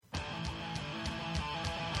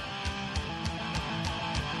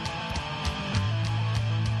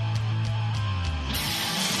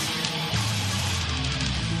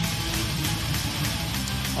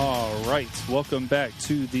right, welcome back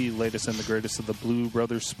to the latest and the greatest of the Blue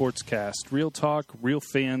Brothers Sportscast. Real talk, real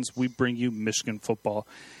fans, we bring you Michigan football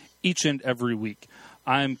each and every week.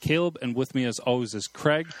 I'm Caleb, and with me as always is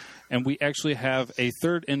Craig, and we actually have a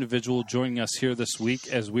third individual joining us here this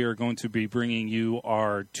week as we are going to be bringing you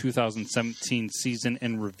our 2017 season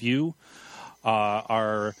in review.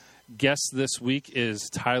 Our guest this week is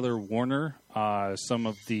Tyler Warner. Some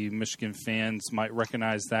of the Michigan fans might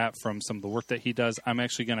recognize that from some of the work that he does. I'm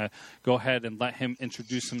actually going to go ahead and let him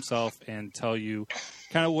introduce himself and tell you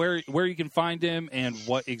kind of where you can find him and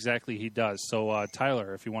what exactly he does. So,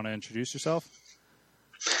 Tyler, if you want to introduce yourself.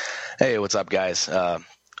 Hey, what's up, guys?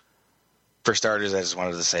 For starters, I just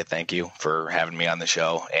wanted to say thank you for having me on the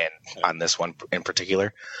show and on this one in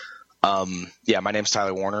particular. My name's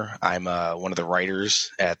Tyler Warner. I'm one of the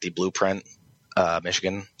writers at the Blueprint,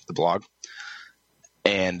 Michigan, the blog.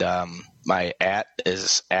 And my @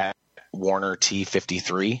 is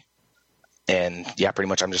 @WarnerT53. And, yeah, pretty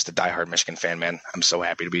much I'm just a diehard Michigan fan, man. I'm so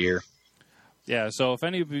happy to be here. Yeah, so if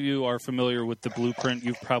any of you are familiar with the Blueprint,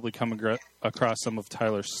 you've probably come across some of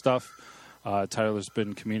Tyler's stuff. Tyler's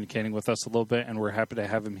been communicating with us a little bit, and we're happy to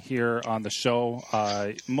have him here on the show.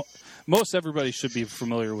 Most everybody should be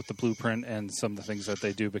familiar with the Blueprint and some of the things that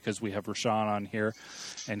they do because we have Rashawn on here,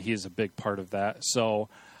 and he is a big part of that. So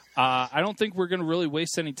I don't think we're going to really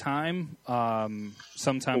waste any time.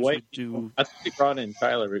 Sometimes we do. I think we brought in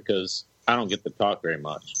Tyler because I don't get to talk very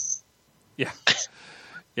much. Yeah.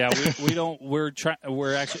 Yeah, we don't. We're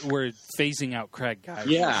phasing out Craig, guys.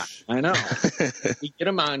 Yeah, I know. We get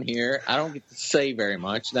him on here. I don't get to say very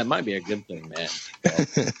much. That might be a good thing, man.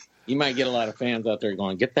 So, you might get a lot of fans out there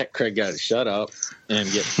going, "Get that Craig guy to shut up and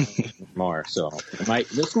get more." So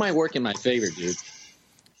this might work in my favor, dude.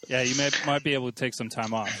 Yeah, you might be able to take some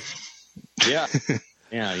time off. Yeah.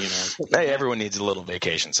 Yeah, Hey, everyone needs a little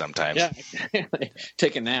vacation sometimes. Yeah,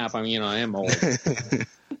 take a nap. I mean, I am old.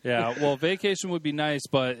 Yeah, well, vacation would be nice,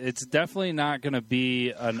 but it's definitely not going to be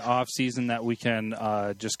an off season that we can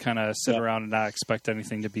just kind of sit around and not expect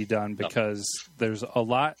anything to be done because there's a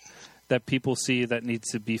lot that people see that needs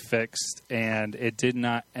to be fixed, and it did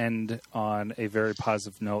not end on a very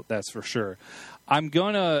positive note, that's for sure. I'm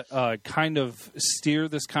going to kind of steer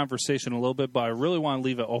this conversation a little bit, but I really want to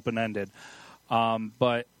leave it open-ended.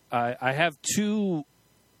 But I have two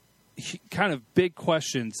kind of big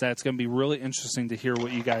questions that's going to be really interesting to hear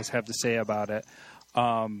what you guys have to say about it.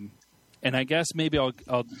 And I guess maybe I'll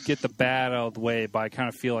get the bad out of the way, but I kind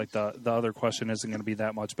of feel like the other question isn't going to be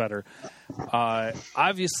that much better.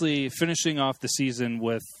 Obviously, finishing off the season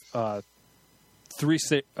with three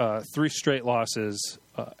straight losses,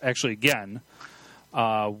 actually again,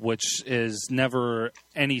 which is never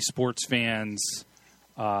any sports fan's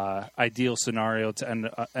ideal scenario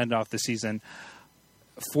to end off the season.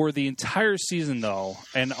 For the entire season, though,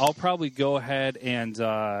 and I'll probably go ahead and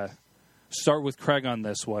start with Craig on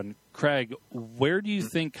this one. Craig, where do you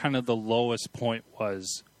think kind of the lowest point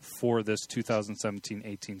was for this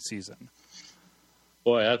 2017-18 season?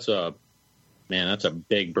 Boy, that's a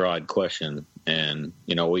big, broad question, and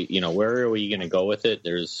where are we going to go with it?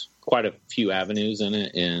 There's quite a few avenues in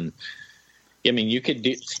it, and I mean, you could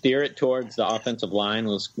steer it towards the offensive line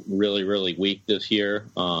was really, really weak this year.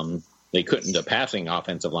 They couldn't. The passing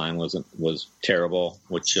offensive line was terrible.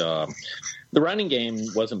 Which the running game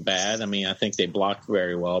wasn't bad. I mean, I think they blocked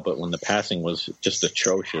very well, but when the passing was just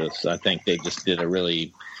atrocious, I think they just did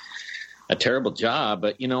a terrible job.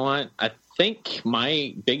 But you know what? I think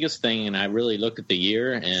my biggest thing, and I really looked at the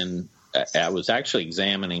year, and I was actually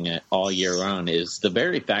examining it all year round, is the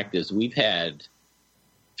very fact is we've had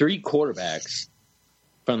 3 quarterbacks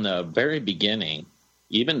from the very beginning.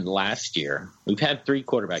 Even last year, we've had 3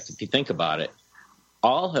 quarterbacks. If you think about it,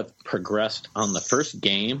 all have progressed on the first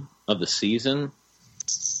game of the season,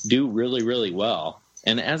 do really, really well.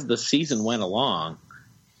 And as the season went along,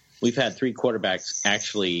 we've had 3 quarterbacks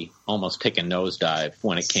actually almost take a nosedive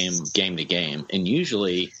when it came game to game. And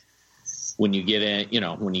usually when you get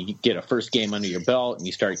when you get a first game under your belt and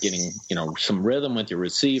you start getting, some rhythm with your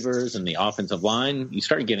receivers and the offensive line, you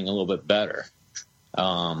start getting a little bit better.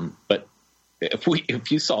 But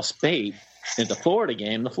if you saw Spate at the Florida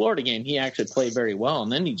game, he actually played very well,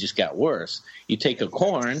 and then he just got worse. You take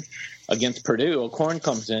O'Korn against Purdue, O'Korn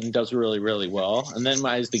comes in, does really, really well, and then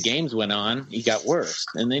as the games went on, he got worse.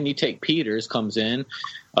 And then you take Peters, comes in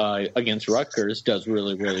against Rutgers, does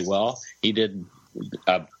really, really well. He did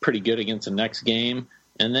pretty good against the next game,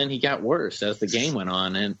 and then he got worse as the game went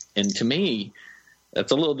on. And to me,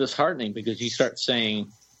 that's a little disheartening because you start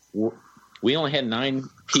saying – we only had 9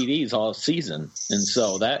 TDs all season. And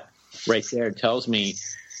so that right there tells me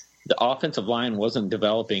the offensive line wasn't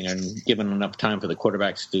developing and given enough time for the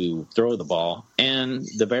quarterbacks to throw the ball. And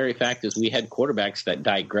the very fact is we had quarterbacks that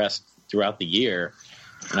digressed throughout the year.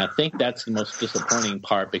 And I think that's the most disappointing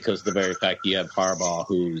part, because the very fact you have Harbaugh,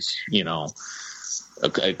 who's,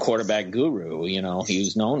 a quarterback guru, he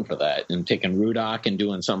was known for that, and taking Rudock and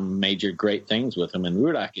doing some major great things with him. And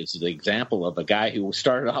Rudock is the example of a guy who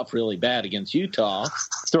started off really bad against Utah,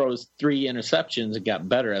 throws 3 interceptions and got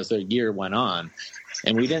better as the year went on.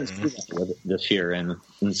 And we didn't see that with it this year. And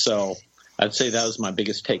so I'd say that was my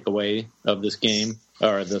biggest takeaway of this game,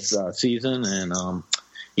 or this season. And,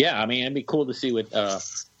 it'd be cool to see what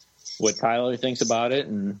Tyler thinks about it.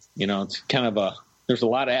 And, it's kind of there's a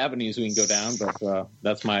lot of avenues we can go down, but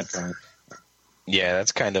that's my point. Yeah,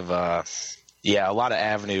 that's kind of a lot of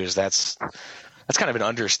avenues. That's kind of an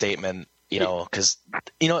understatement, because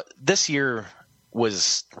this year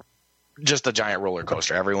was just a giant roller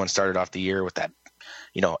coaster. Everyone started off the year with that,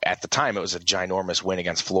 at the time it was a ginormous win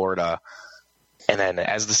against Florida. And then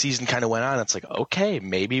as the season kind of went on, it's like, okay,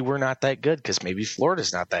 maybe we're not that good because maybe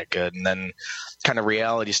Florida's not that good. And then kind of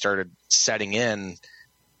reality started setting in,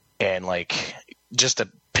 and just to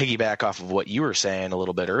piggyback off of what you were saying a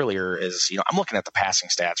little bit earlier is, I'm looking at the passing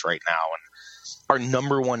stats right now, and our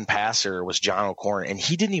number one passer was John O'Korn, and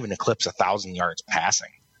he didn't even eclipse 1,000 yards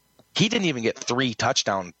passing. He didn't even get 3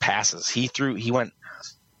 touchdown passes. He went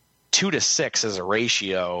 2 to 6 as a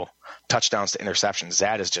ratio, touchdowns to interceptions.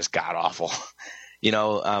 That is just god awful.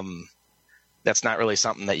 That's not really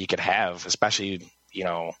something that you could have, especially,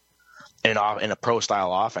 in a pro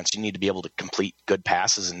style offense. You need to be able to complete good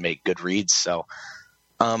passes and make good reads. So,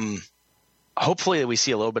 hopefully we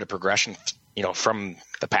see a little bit of progression, from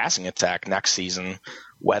the passing attack next season,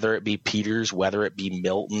 whether it be Peters, whether it be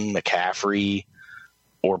Milton, McCaffrey,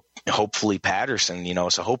 or hopefully Patterson,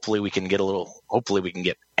 so hopefully we can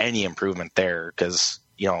get any improvement there. Cause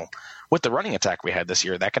with the running attack we had this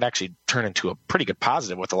year, that could actually turn into a pretty good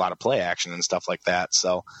positive with a lot of play action and stuff like that.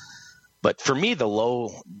 So, but for me, the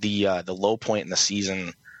low point in the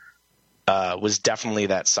season was definitely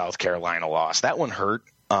that South Carolina loss. That one hurt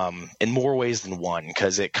in more ways than one,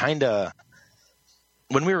 because it kind of,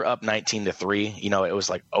 when we were up 19-3, it was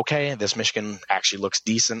like, okay, this Michigan actually looks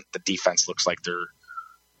decent. The defense looks like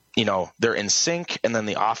they're in sync, and then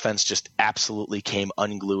the offense just absolutely came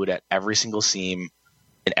unglued at every single seam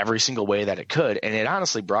in every single way that it could, and it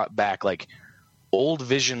honestly brought back old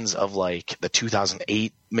visions of the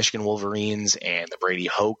 2008 Michigan Wolverines and the Brady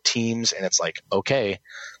Hoke teams. And it's like, okay,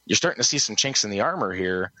 you're starting to see some chinks in the armor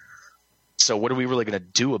here. So what are we really going to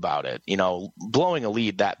do about it? Blowing a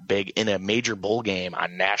lead that big in a major bowl game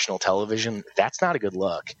on national television, that's not a good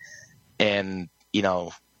look. And,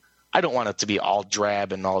 I don't want it to be all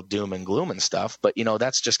drab and all doom and gloom and stuff, but,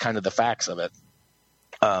 that's just kind of the facts of it.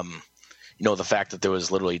 The fact that there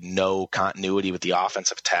was literally no continuity with the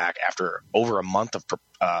offensive attack after over a month of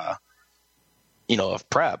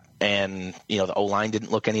prep, and, the O-line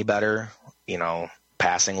didn't look any better.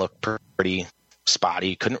 Passing looked pretty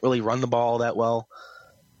spotty. Couldn't really run the ball that well.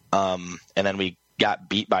 And then we got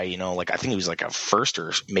beat by, I think it was a first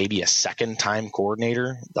or maybe a second time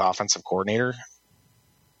coordinator, the offensive coordinator.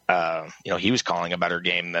 He was calling a better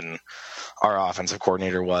game than our offensive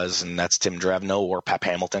coordinator was, and that's Tim Drevno or Pep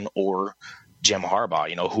Hamilton or Jim Harbaugh,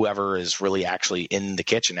 whoever is really actually in the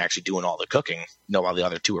kitchen, actually doing all the cooking, while the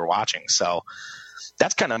other two are watching. So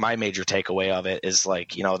that's kind of my major takeaway of it is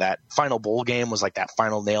that final bowl game was that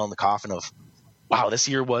final nail in the coffin of, wow, this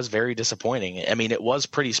year was very disappointing. I mean, it was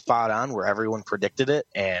pretty spot on where everyone predicted it.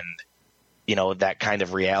 And, that kind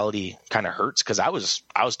of reality kind of hurts, because I was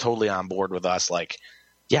totally on board with us.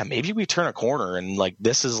 Yeah, maybe we turn a corner and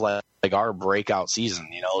this is our breakout season.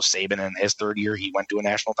 Saban in his third year, he went to a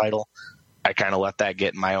national title. I kind of let that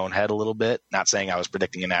get in my own head a little bit. Not saying I was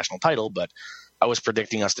predicting a national title, but I was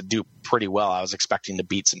predicting us to do pretty well. I was expecting to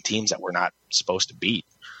beat some teams that we're not supposed to beat.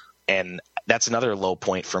 And that's another low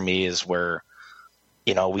point for me, is where,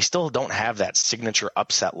 we still don't have that signature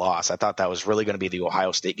upset loss. I thought that was really going to be the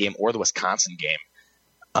Ohio State game or the Wisconsin game.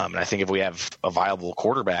 And I think if we have a viable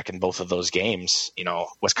quarterback in both of those games,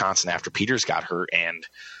 Wisconsin after Peters got hurt and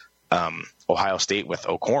Ohio State with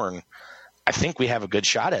O'Korn, I think we have a good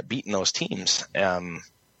shot at beating those teams.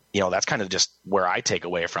 That's kind of just where I take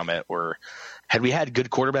away from it, where had we had good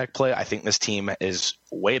quarterback play, I think this team is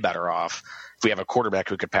way better off. If we have a quarterback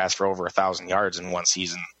who could pass for over 1,000 yards in one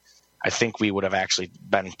season, I think we would have actually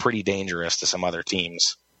been pretty dangerous to some other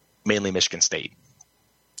teams, mainly Michigan State.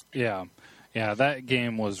 Yeah. Yeah, that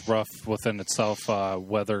game was rough within itself,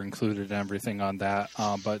 weather included and everything on that.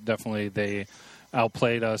 But definitely they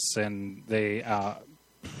outplayed us, and they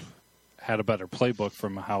had a better playbook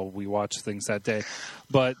from how we watched things that day.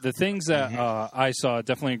 But the things that I saw,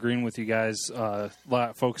 definitely agreeing with you guys,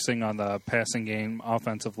 focusing on the passing game,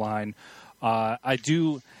 offensive line.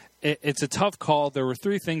 It's a tough call. There were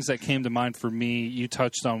three things that came to mind for me. You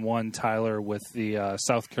touched on one, Tyler, with the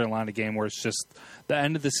South Carolina game, where it's just the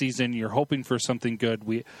end of the season. You're hoping for something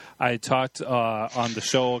good. I talked on the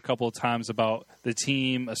show a couple of times about the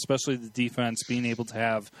team, especially the defense, being able to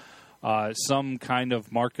have some kind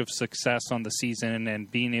of mark of success on the season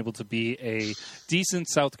and being able to be a decent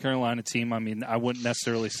South Carolina team. I mean, I wouldn't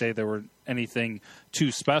necessarily say they were anything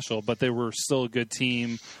too special, but they were still a good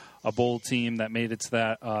team. A bowl team that made it to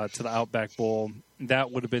the Outback Bowl.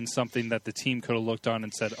 That would have been something that the team could have looked on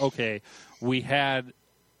and said, okay, we had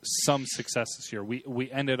some success this year.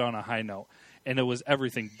 We ended on a high note. And it was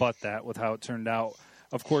everything but that with how it turned out.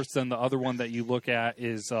 Of course, then the other one that you look at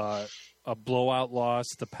is a blowout loss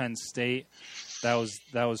to Penn State. That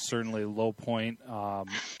was certainly a low point,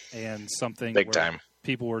 and something big where time.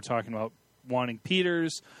 People were talking about wanting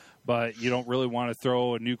Peters, but you don't really want to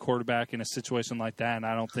throw a new quarterback in a situation like that, and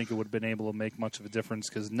I don't think it would have been able to make much of a difference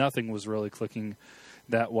because nothing was really clicking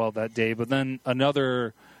that well that day. But then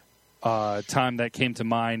another time that came to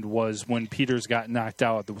mind was when Peters got knocked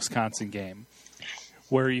out at the Wisconsin game,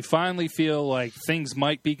 where you finally feel like things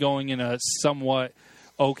might be going in a somewhat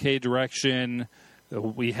okay direction.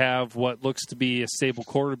 We have what looks to be a stable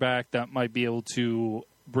quarterback that might be able to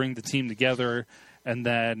bring the team together, and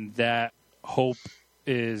then that hope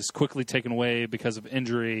is quickly taken away because of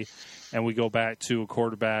injury, and we go back to a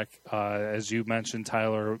quarterback, as you mentioned,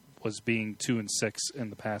 Tyler, was being 2-6 in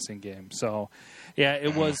the passing game. So, yeah,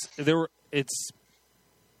 it's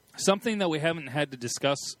something that we haven't had to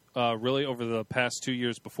discuss really over the past 2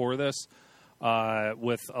 years before this,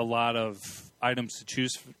 with a lot of items to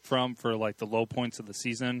choose from for like the low points of the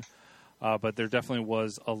season. But there definitely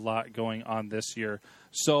was a lot going on this year.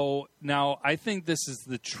 So now I think this is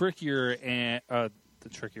the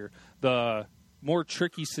more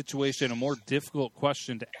tricky situation, a more difficult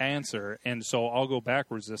question to answer. And so I'll go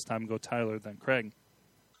backwards this time, go Tyler, then Craig.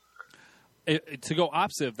 To go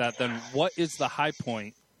opposite of that, then what is the high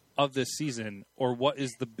point of this season, or what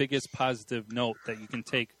is the biggest positive note that you can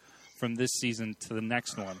take from this season to the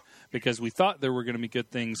next one? Because we thought there were going to be good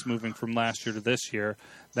things moving from last year to this year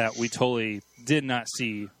that we totally did not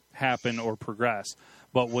see happen or progress.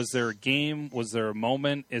 But was there a game? Was there a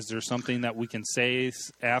moment? Is there something that we can say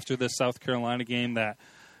after the South Carolina game that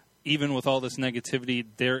even with all this negativity,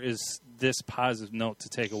 there is this positive note to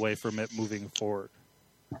take away from it moving forward?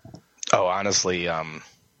 Oh, honestly, I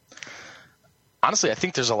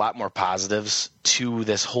think there's a lot more positives to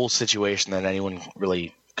this whole situation than anyone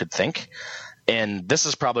really could think. And this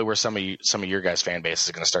is probably where some of your guys' fan base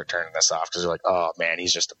is going to start turning this off because they're like, oh, man,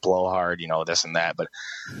 he's just a blowhard, this and that. But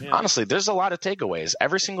honestly, there's a lot of takeaways.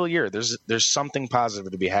 Every single year, there's something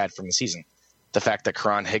positive to be had from the season. The fact that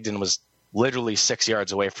Karan Higdon was literally 6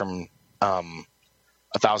 yards away from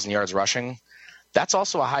 1,000 yards rushing, that's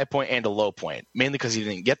also a high point and a low point, mainly because he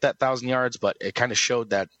didn't get that 1,000 yards, but it kind of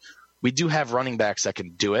showed that we do have running backs that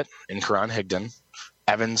can do it in Karan Higdon.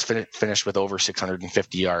 Evans finished with over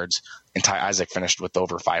 650 yards, and Ty Isaac finished with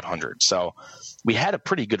over 500. So we had a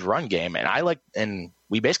pretty good run game, and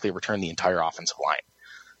we basically returned the entire offensive line,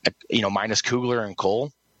 minus Kugler and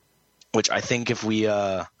Cole, which I think if we,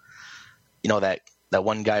 that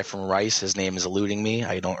one guy from Rice, his name is eluding me,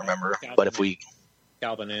 I don't remember, but if we.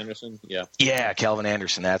 Calvin Anderson, yeah. Yeah, Calvin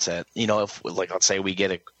Anderson, that's it. If let's say we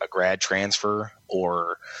get a grad transfer,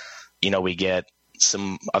 or we get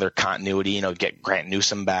some other continuity, get Grant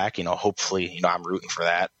Newsome back, hopefully, I'm rooting for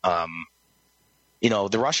that.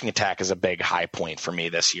 The rushing attack is a big high point for me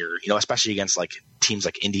this year, especially against like teams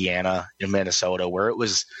like Indiana and Minnesota, where it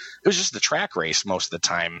was just the track race most of the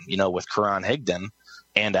time, with Karan Higdon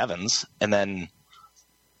and Evans. And then,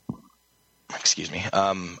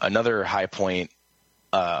 another high point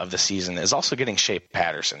of the season is also getting Shea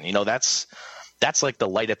Patterson. That's like the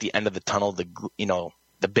light at the end of the tunnel,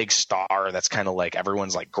 the big star that's kind of like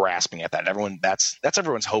everyone's like grasping at that. That's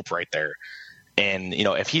everyone's hope right there. And,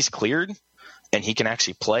 if he's cleared and he can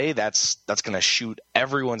actually play, that's going to shoot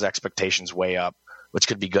everyone's expectations way up, which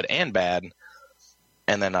could be good and bad.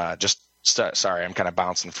 And then sorry, I'm kind of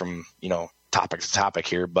bouncing from, topic to topic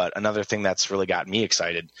here, but another thing that's really got me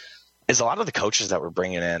excited is a lot of the coaches that we're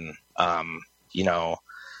bringing in,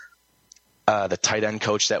 the tight end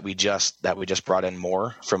coach that we just brought in,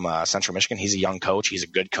 Moore from Central Michigan. He's a young coach. He's a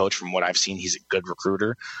good coach from what I've seen. He's a good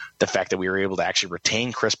recruiter. The fact that we were able to actually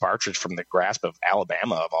retain Chris Partridge from the grasp of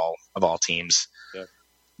Alabama of all teams,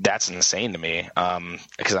 that's insane to me,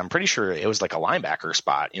 because I'm pretty sure it was like a linebacker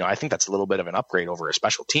spot. I think that's a little bit of an upgrade over a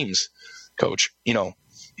special teams coach.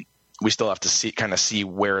 We still have to see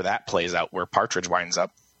where that plays out, where Partridge winds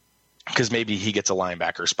up, because maybe he gets a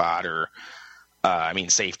linebacker spot or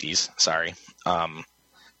safeties. Sorry.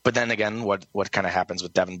 But then again, what kind of happens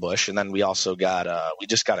with Devin Bush? And then we also we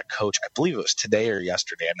just got a coach. I believe it was today or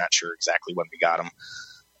yesterday. I'm not sure exactly when we got him,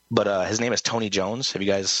 but his name is Tony Jones. Have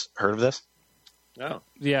you guys heard of this? No.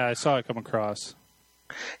 Yeah, I saw it come across.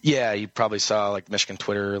 Yeah, you probably saw like Michigan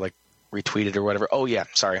Twitter like retweeted or whatever. Oh yeah,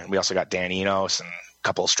 sorry. We also got Dan Enos and a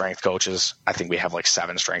couple of strength coaches. I think we have like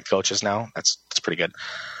 7 strength coaches now. That's pretty good.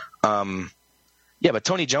 Yeah, but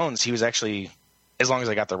Tony Jones, he was actually, as long as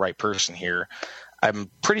I got the right person here,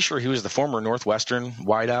 I'm pretty sure he was the former Northwestern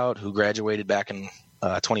wideout who graduated back in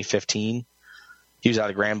 2015. He was out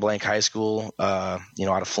of Grand Blanc High School, out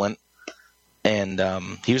of Flint. And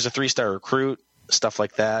he was a 3-star recruit, stuff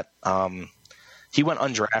like that. He went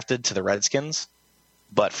undrafted to the Redskins.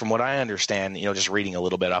 But from what I understand, just reading a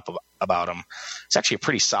little bit up about him, he's actually a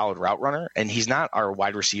pretty solid route runner. And he's not our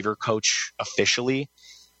wide receiver coach officially,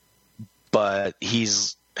 but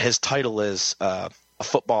his title is a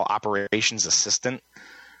football operations assistant.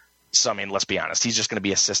 So, let's be honest. He's just going to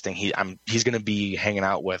be assisting. He's going to be hanging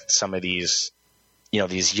out with some of these,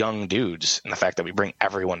 these young dudes. And the fact that we bring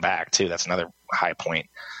everyone back, too, that's another high point.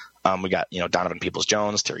 We got, Donovan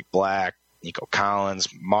Peoples-Jones, Terry Black, Nico Collins,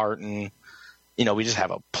 Martin. We just have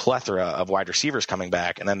a plethora of wide receivers coming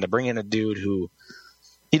back. And then to bring in a dude who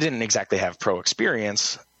he didn't exactly have pro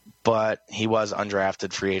experience, but he was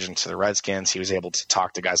undrafted free agent to the Redskins. He was able to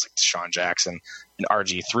talk to guys like Deshaun Jackson and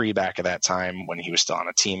RG3 back at that time when he was still on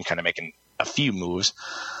a team, kind of making a few moves.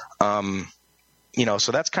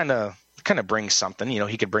 So that's kind of brings something.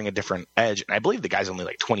 He could bring a different edge. And I believe the guy's only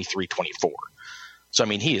like 23, 24. So,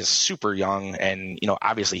 he is super young, and,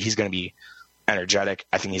 obviously he's going to be energetic.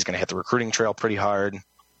 I think he's going to hit the recruiting trail pretty hard,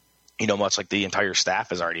 much like the entire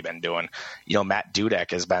staff has already been doing. Matt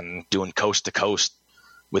Dudek has been doing coast to coast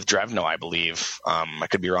with Drevno, I believe. I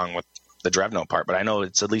could be wrong with the Drevno part, but I know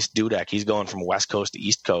it's at least Dudek. He's going from West Coast to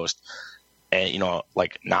East Coast, and,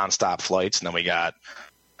 like nonstop flights. And then we got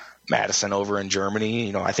Madison over in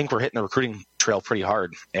Germany. I think we're hitting the recruiting trail pretty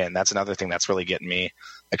hard, and that's another thing that's really getting me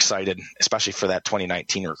excited, especially for that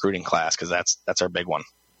 2019 recruiting class, because that's our big one.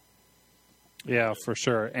 Yeah, for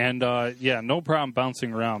sure. And, no problem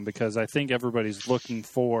bouncing around, because I think everybody's looking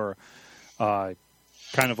for kind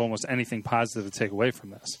of almost anything positive to take away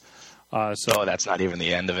from this. So that's not even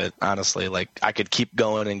the end of it, honestly. Like, I could keep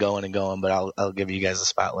going and going and going, but I'll give you guys a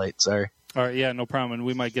spotlight. Sorry. All right, yeah, no problem, and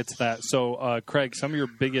we might get to that. So, Craig, some of your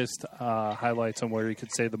biggest highlights on where you could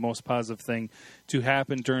say the most positive thing to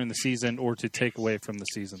happen during the season or to take away from the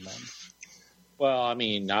season then? Well,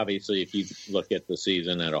 obviously, if you look at the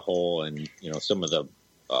season as a whole and, some of the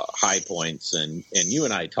high points, and you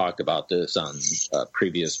and I talked about this on a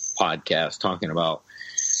previous podcast, talking about,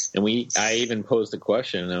 and I even posed the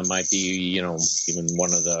question, and it might be, even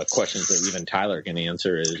one of the questions that even Tyler can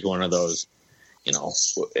answer is one of those,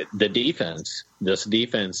 the defense, this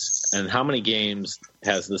defense, and how many games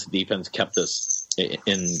has this defense kept us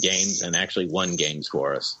in games and actually won games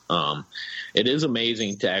for us? It is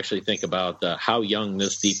amazing to actually think about how young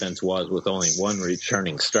this defense was with only one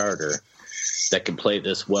returning starter that could play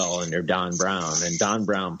this well under Don Brown, and Don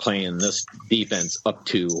Brown playing this defense up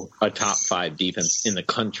to a top 5 defense in the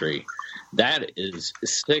country. That is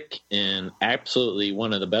sick and absolutely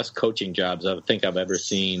one of the best coaching jobs I think I've ever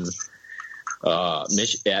seen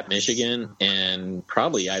at Michigan, and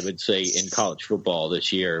probably I would say in college football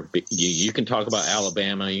this year. You can talk about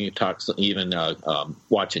Alabama, you can talk even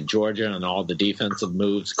watching Georgia and all the defensive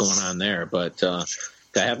moves going on there, but to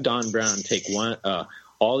have Don Brown take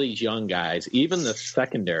all these young guys, even the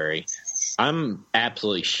secondary, I'm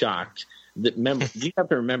absolutely shocked. You have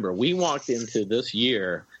to remember, we walked into this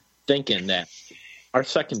year thinking that our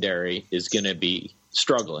secondary is going to be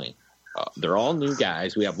struggling. They're all new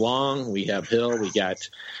guys. We have Long, we have Hill, we got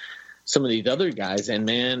some of these other guys, and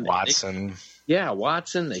man, Watson.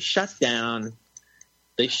 Watson. They shut down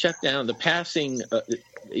the passing.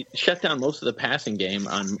 Shut down most of the passing game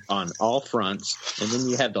on all fronts, and then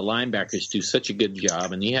you had the linebackers do such a good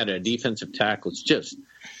job, and you had a defensive tackles just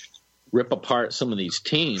rip apart some of these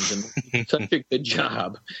teams, and such a good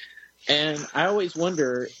job. And I always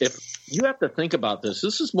wonder, if you have to think about this,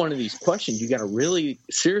 this is one of these questions you got to really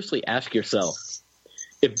seriously ask yourself.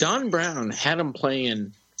 If Don Brown had him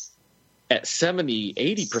playing at 70,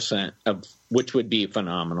 80% of, which would be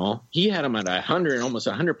phenomenal, he had him at 100, almost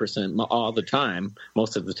 100% all the time,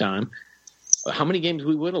 most of the time. how many games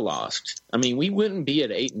we would have lost. I mean, we wouldn't be at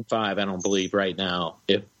 8-5, I don't believe, right now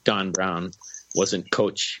if Don Brown wasn't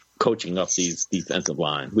coaching up these defensive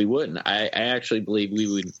line. We wouldn't. I actually believe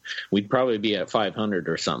we'd probably be at 500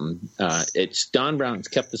 or something. It's Don Brown's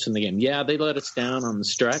kept us in the game. Yeah, they let us down on the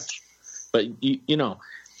stretch, but you know,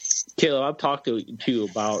 Caleb, I've talked to you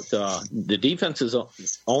about the defenses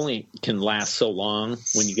only can last so long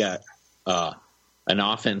when you got an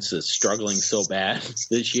offense that's struggling so bad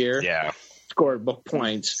this year. Yeah. Scored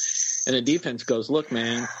points, and the defense goes, look,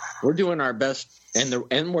 man, we're doing our best,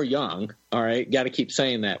 and we're young, all right? Got to keep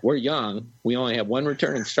saying that. We're young. We only have one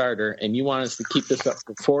returning starter, and you want us to keep this up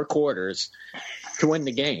for 4 quarters to win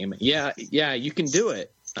the game. Yeah, you can do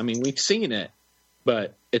it. I mean, we've seen it,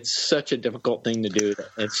 but it's such a difficult thing to do.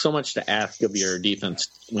 It's so much to ask of your defense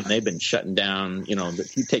when they've been shutting down. You know,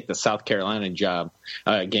 if you take the South Carolina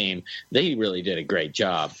game, they really did a great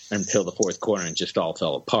job until the fourth quarter and just all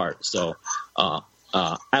fell apart. So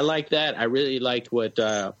I like that. I really liked what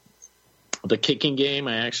the kicking game.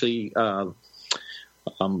 I actually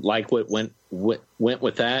like what went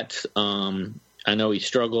with that. I know he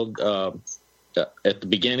struggled at the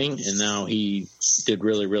beginning, and now he did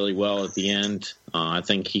really, really well at the end. I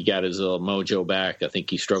think he got his mojo back. I think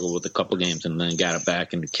he struggled with a couple games and then got it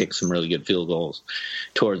back and kicked some really good field goals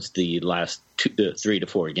towards the last 3 to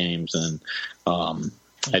 4 games. And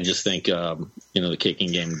I just think, the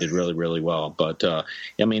kicking game did really, really well. But, I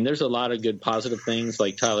mean, there's a lot of good positive things,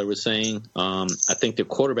 like Tyler was saying. I think the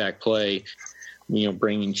quarterback play,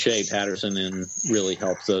 bringing Shea Patterson in really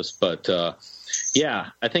helps us. But, yeah,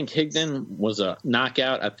 I think Higdon was a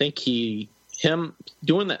knockout. I think him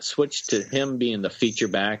doing that switch to him being the feature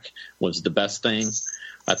back was the best thing,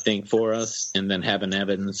 I think, for us. And then having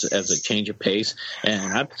Evans as a change of pace.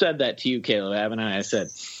 And I've said that to you, Caleb, haven't I? I said,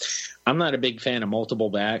 I'm not a big fan of multiple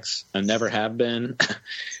backs. I never have been.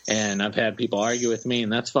 And I've had people argue with me,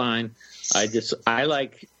 and that's fine. I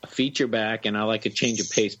like a feature back, and I like a change of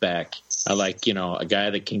pace back. I like, a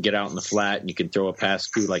guy that can get out in the flat and you can throw a pass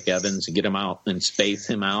through like Evans and get him out and space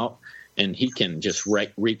him out, and he can just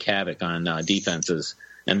wreak havoc on defenses.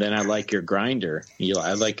 And then I like your grinder.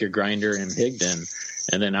 I like your grinder in Higdon.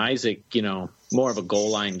 And then Isaac, more of a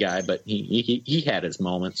goal line guy, but he had his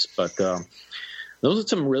moments. But those are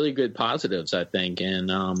some really good positives, I think. And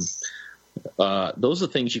those are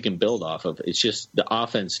things you can build off of. It's just the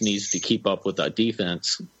offense needs to keep up with the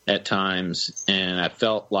defense at times. And I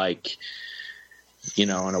felt like,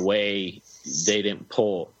 in a way, they didn't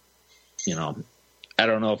pull, I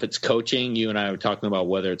don't know if it's coaching. You and I were talking about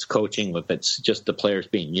whether it's coaching, if it's just the players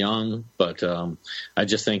being young. But I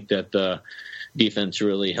just think that the defense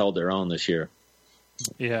really held their own this year.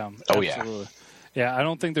 Yeah. Oh, absolutely. yeah. Yeah, I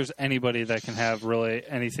don't think there's anybody that can have really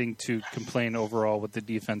anything to complain overall with the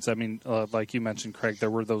defense. I mean, like you mentioned, Craig, there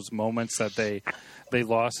were those moments that they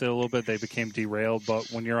lost it a little bit. They became derailed.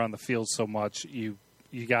 But when you're on the field so much, you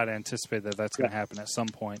got to anticipate that that's going to happen at some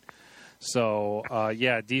point. So,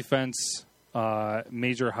 defense,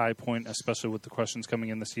 major high point, especially with the questions coming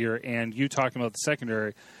in this year. And you talking about the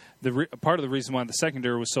secondary, part of the reason why the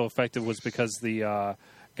secondary was so effective was because the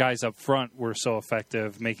guys up front were so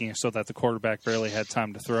effective, making it so that the quarterback barely had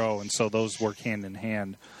time to throw, and so those work hand in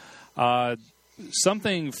hand.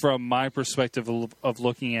 Something from my perspective of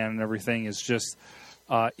looking at it and everything is just,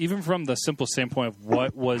 even from the simple standpoint of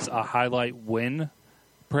what was a highlight win,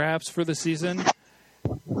 perhaps, for the season,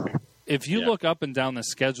 if you look up and down the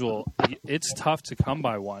schedule, it's tough to come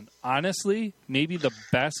by one. Honestly, maybe the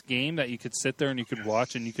best game that you could sit there and you could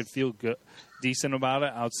watch and you could feel decent about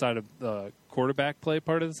it outside of the quarterback play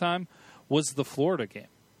part of the time was the Florida game.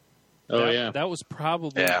 That was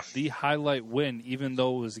probably the highlight win, even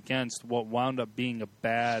though it was against what wound up being a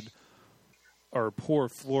bad or poor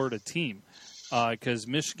Florida team. Because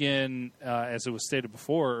Michigan, as it was stated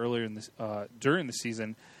before earlier during the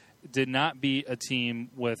season, did not beat a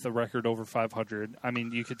team with a record over 500. I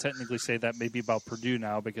mean, you could technically say that maybe about Purdue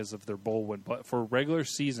now because of their bowl win, but for a regular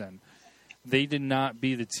season, they did not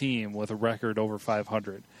beat a team with a record over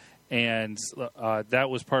 500. And that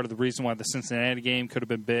was part of the reason why the Cincinnati game could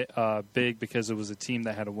have been big, because it was a team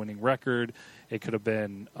that had a winning record. It could have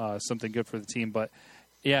been something good for the team. But,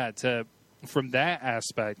 from that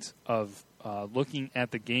aspect of looking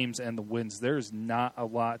at the games and the wins, there's not a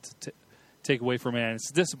lot to take away from it. And it's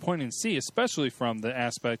disappointing to see, especially from the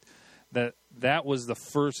aspect that was the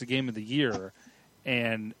first game of the year,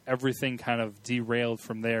 and everything kind of derailed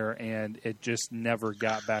from there, and it just never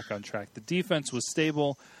got back on track. The defense was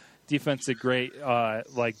stable. Defense did great.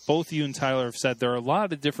 Like both you and Tyler have said, there are a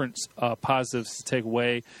lot of different positives to take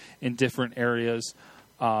away in different areas.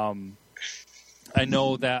 I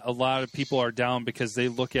know that a lot of people are down because they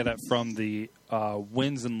look at it from the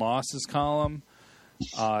wins and losses column.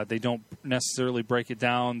 They don't necessarily break it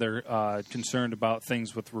down. They're concerned about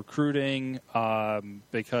things with recruiting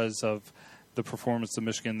because of the performance of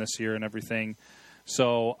Michigan this year and everything.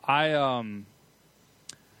 So a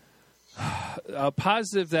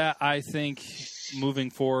positive that I think moving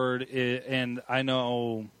forward, and I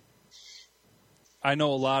know a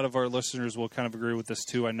lot of our listeners will kind of agree with this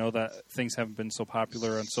too. I know that things haven't been so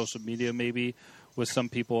popular on social media maybe with some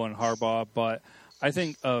people in Harbaugh, but I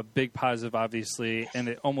think a big positive, obviously, and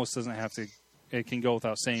it almost doesn't have to, it can go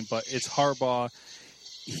without saying, but it's Harbaugh.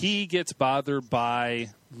 He gets bothered by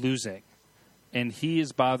losing, and he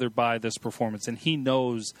is bothered by this performance, and he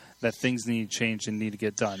knows that things need to change and need to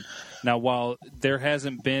get done. Now, while there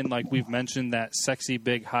hasn't been, like we've mentioned, that sexy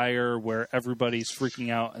big hire where everybody's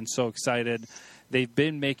freaking out and so excited, they've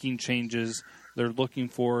been making changes. They're looking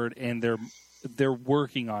forward, and they're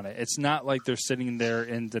working on it. It's not like they're sitting there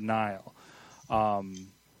in denial.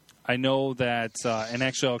 I know that, and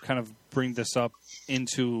actually I'll kind of bring this up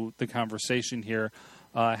into the conversation here.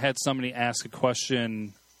 I had somebody ask a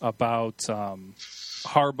question about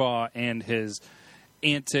Harbaugh and his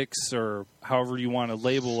antics, or however you want to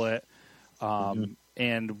label it,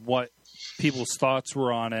 and what people's thoughts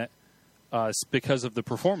were on it because of the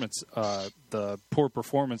performance, the poor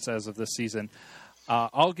performance as of this season.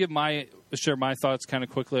 I'll share my thoughts kind of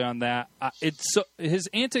quickly on that. His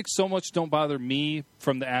antics so much don't bother me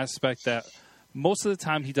from the aspect that most of the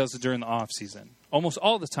time he does it during the off season. Almost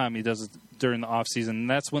all the time he does it during the off season, and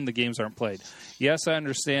that's when the games aren't played. Yes, I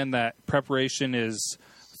understand that preparation is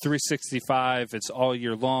 365. It's all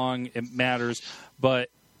year long. It matters, but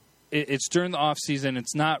it's during the off season.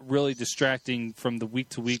 It's not really distracting from the week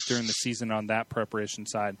to week during the season on that preparation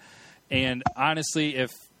side. And honestly,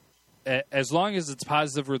 as long as it's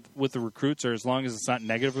positive with the recruits, or as long as it's not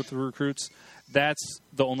negative with the recruits, that's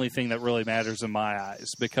the only thing that really matters in my eyes,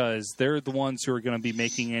 because they're the ones who are going to be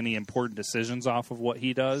making any important decisions off of what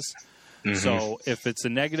he does. Mm-hmm. So if it's a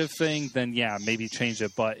negative thing, then yeah, maybe change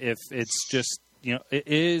it. But if it's just, it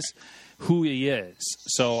is who he is.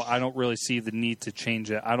 So I don't really see the need to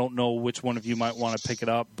change it. I don't know which one of you might want to pick it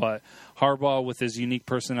up, but Harbaugh, with his unique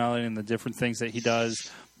personality and the different things that he does,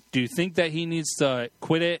 do you think that he needs to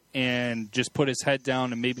quit it and just put his head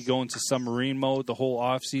down and maybe go into submarine mode the whole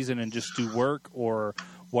offseason and just do work? Or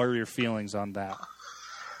what are your feelings on that?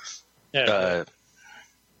 Yeah,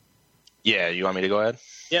 you want me to go ahead?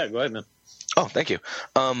 Yeah, go ahead, man. Oh, thank you.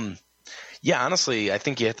 Yeah, honestly, I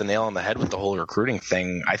think you hit the nail on the head with the whole recruiting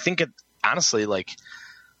thing. I think honestly, like,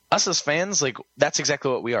 us as fans, like, that's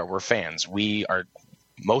exactly what we are. We're fans.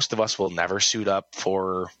 Most of us will never suit up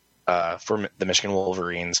for the Michigan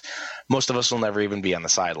Wolverines. Most of us will never even be on the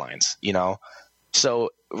sidelines,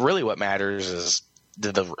 So really what matters is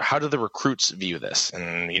how do the recruits view this?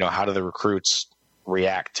 And, how do the recruits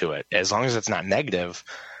react to it? As long as it's not negative,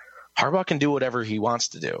 Harbaugh can do whatever he wants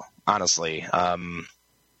to do, honestly,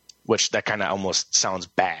 which that kind of almost sounds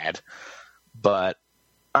bad. But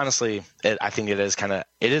honestly, I think it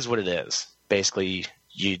is what it is. Basically,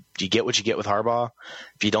 you get what you get with Harbaugh.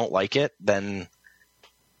 If you don't like it, then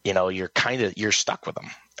you're stuck with them.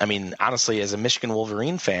 I mean, honestly, as a Michigan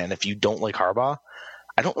Wolverine fan, if you don't like Harbaugh,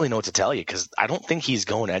 I don't really know what to tell you, because I don't think he's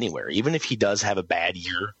going anywhere. Even if he does have a bad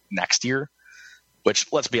year next year,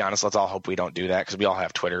 which, let's be honest, let's all hope we don't do that, because we all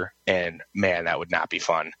have Twitter, and man, that would not be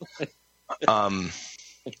fun.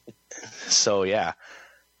 So yeah,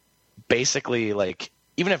 basically, like,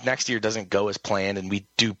 even if next year doesn't go as planned and we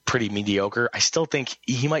do pretty mediocre, I still think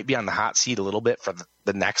he might be on the hot seat a little bit for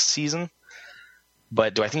the next season.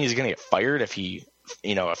 But do I think he's going to get fired if he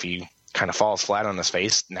kind of falls flat on his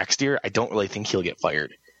face next year? I don't really think he'll get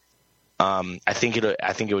fired. I think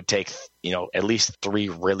it would take, at least 3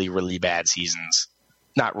 really, really bad seasons.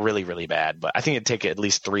 Not really, really bad, but I think it'd take at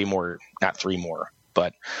least 3 more, not 3 more.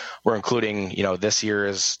 But we're including, this year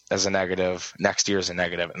as a negative, next year as a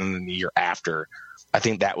negative, and then the year after. I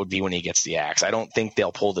think that would be when he gets the axe. I don't think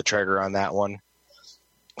they'll pull the trigger on that one.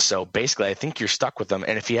 So basically, I think you're stuck with him.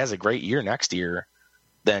 And if he has a great year next year,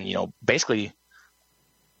 then basically,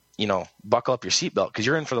 buckle up your seatbelt, because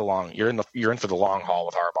you're in for the long haul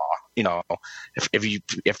with Harbaugh.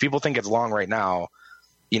 If people think it's long right now,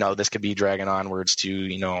 this could be dragging onwards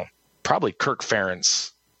to probably Kirk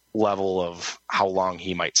Ferentz level of how long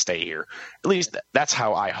he might stay here. At least that's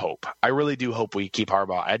how I hope. I really do hope we keep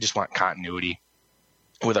Harbaugh. I just want continuity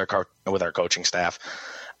with our coaching staff.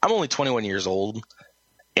 I'm only 21 years old,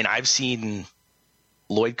 and I've seen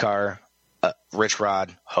Lloyd Carr, Rich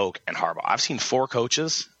Rod, Hoke, and Harbaugh. I've seen 4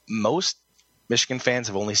 coaches. Most Michigan fans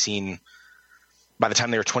have only seen, by the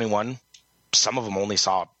time they were 21, some of them only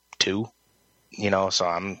saw 2. So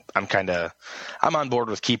I'm on board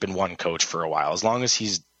with keeping one coach for a while, as long as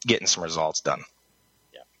he's getting some results done.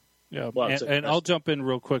 Yeah, well, and I'll jump in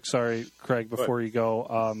real quick. Sorry, Craig, before you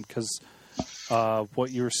go, because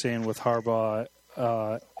what you were saying with Harbaugh,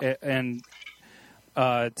 and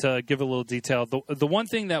to give a little detail, the one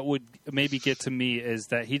thing that would maybe get to me is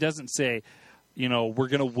that he doesn't say, we're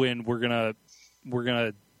going to win, we're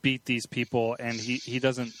gonna beat these people, and he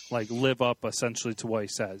doesn't live up essentially to what he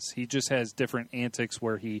says. He just has different antics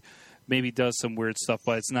where he maybe does some weird stuff,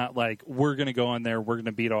 but it's not like we're going to go in there, we're going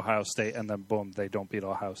to beat Ohio State, and then boom, they don't beat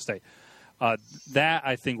Ohio State. That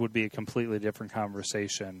I think would be a completely different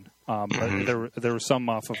conversation. But there was some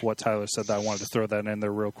off of what Tyler said that I wanted to throw that in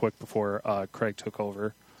there real quick before Craig took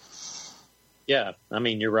over. Yeah, I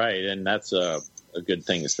mean, you're right, and that's a good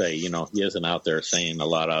thing to say. He isn't out there saying a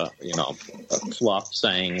lot of, fluff,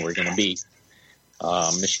 saying we're going to beat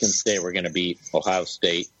Michigan State, we're going to beat Ohio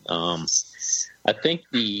State. I think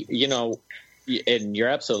and you're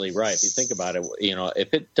absolutely right. If you think about it,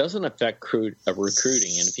 if it doesn't affect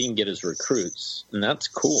recruiting, and if he can get his recruits, and that's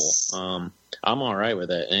cool, I'm all right with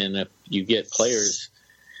it. And if you get players,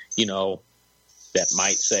 that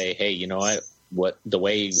might say, hey, what the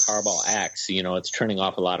way Harbaugh acts, it's turning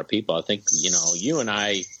off a lot of people. I think, you and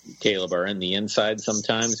I, Caleb, are in the inside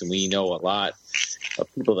sometimes, and we know a lot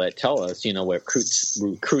of people that tell us, what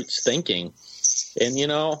recruits thinking. And,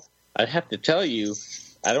 I have to tell you,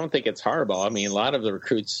 I don't think it's Harbaugh. I mean, a lot of the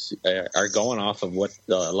recruits are going off of what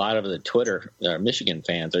a lot of the Twitter Michigan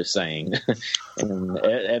fans are saying. And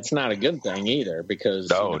it's not a good thing either, because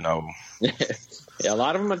no. A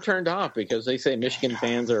lot of them are turned off because they say Michigan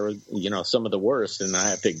fans are, some of the worst. And I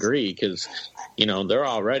have to agree because, they're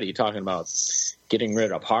already talking about getting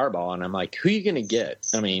rid of Harbaugh. And I'm like, who are you going to get?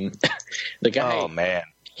 I mean, the guy. Oh, man.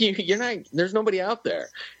 You're not. There's nobody out there.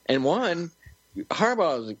 And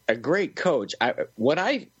Harbaugh is a great coach. What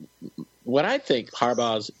I think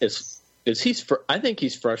Harbaugh is I think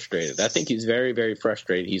he's frustrated. I think he's very, very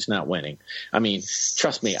frustrated. He's not winning. I mean,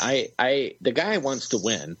 trust me. The guy wants to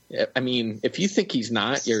win. I mean, if you think he's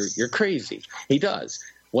not, you're crazy. He does.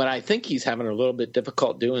 What I think he's having a little bit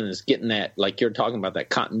difficult doing is getting that, like you're talking about, that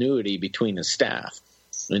continuity between his staff.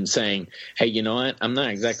 And saying, hey, you know what? I'm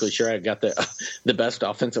not exactly sure I've got the best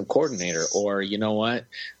offensive coordinator, or you know what?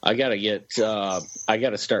 I got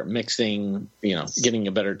to start mixing. Getting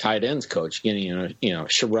a better tight ends coach. Getting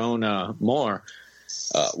Sharon Moore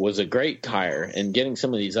was a great hire, and getting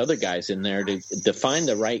some of these other guys in there to find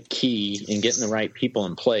the right key and getting the right people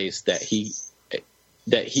in place that he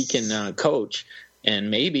can coach.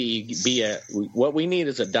 And maybe what we need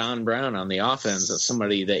is a Don Brown on the offense, of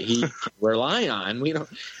somebody that he can rely on.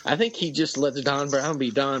 I think he just lets Don Brown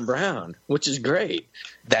be Don Brown, which is great.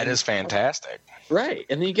 That is fantastic. Right.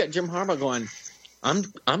 And then you got Jim Harbaugh going,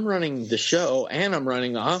 I'm running the show and I'm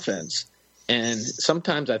running the offense. And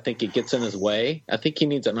sometimes I think it gets in his way. I think he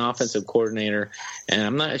needs an offensive coordinator. And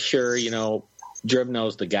I'm not sure, Drib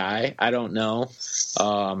knows the guy. I don't know.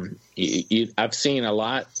 I've seen a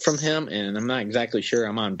lot from him, and I'm not exactly sure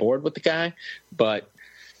I'm on board with the guy. But,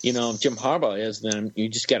 if Jim Harbaugh is, then you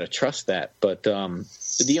just got to trust that. But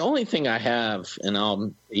the only thing I have,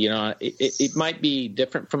 and it might be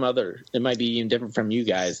different from it might be even different from you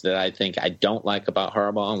guys, that I think I don't like about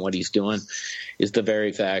Harbaugh and what he's doing, is the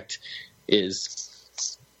very fact is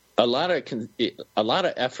a lot of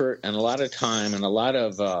effort and a lot of time and a lot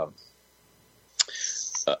of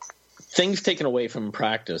things taken away from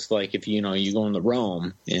practice. Like if you go on the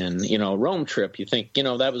Rome and Rome trip, you think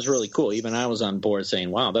that was really cool. Even I was on board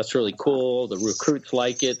saying, wow, that's really cool. The recruits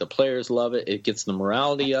like it, the players love it, it gets the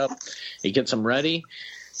morality up, it gets them ready.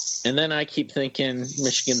 And then I keep thinking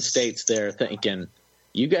Michigan State's there thinking,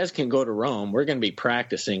 you guys can go to Rome, we're going to be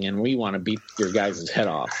practicing and we want to beat your guys' head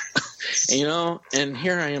off. And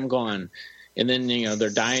here I am going. And then, they're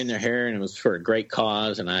dyeing their hair, and it was for a great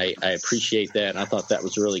cause, and I appreciate that, and I thought that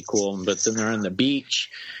was really cool. But then they're on the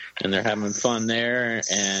beach, and they're having fun there,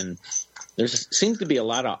 and there seems to be a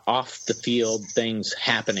lot of off-the-field things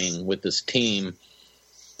happening with this team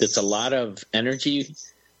that's a lot of energy,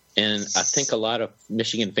 and I think a lot of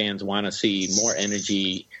Michigan fans want to see more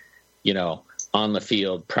energy, on the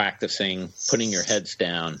field, practicing, putting your heads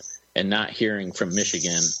down, and not hearing from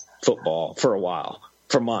Michigan football for a while.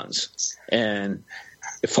 For months, and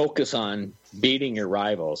focus on beating your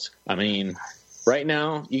rivals. I mean, right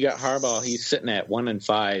now you got Harbaugh. He's sitting at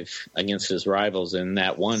 1-5 against his rivals, and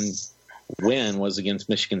that one win was against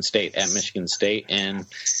Michigan State at Michigan State, and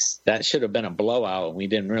that should have been a blowout. We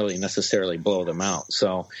didn't really necessarily blow them out.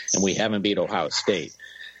 And we haven't beat Ohio State.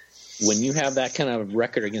 When you have that kind of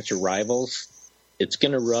record against your rivals, it's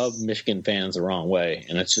going to rub Michigan fans the wrong way,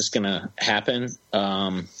 and it's just going to happen.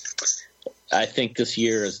 I think this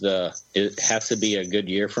year it has to be a good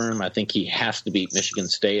year for him. I think he has to beat Michigan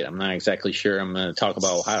State. I'm not exactly sure. I'm going to talk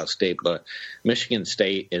about Ohio State, but Michigan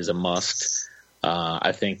State is a must.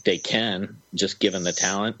 I think they can, just given the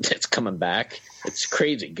talent that's coming back. It's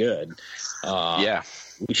crazy good. Yeah.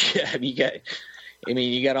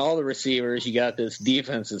 You got all the receivers. You got this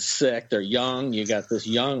defense that's sick. They're young. You got this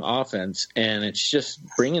young offense, and it's just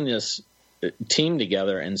bringing this team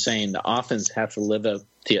together and saying the offense has to live up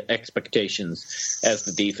to expectations as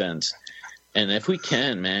the defense. And if we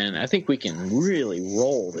can, man, I think we can really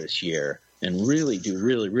roll this year and really do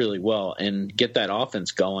really, really well and get that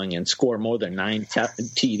offense going and score more than 9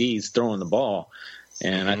 TDs throwing the ball.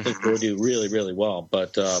 And I think we'll do really, really well.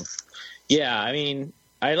 But,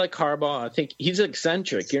 I like Harbaugh. I think he's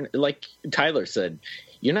eccentric. Like Tyler said,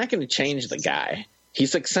 you're not going to change the guy.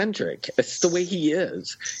 He's eccentric. It's the way he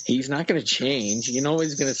is. He's not going to change. He's going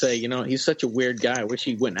to say, he's such a weird guy. I wish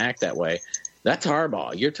he wouldn't act that way. That's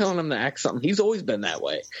Harbaugh. You're telling him to act something. He's always been that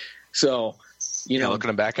way. So, looking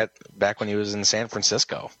at back when he was in San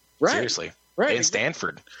Francisco. Right. Seriously. Right. And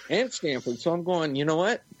Stanford. So I'm going, you know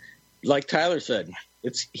what? Like Tyler said,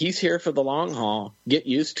 he's here for the long haul. Get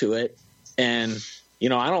used to it. And,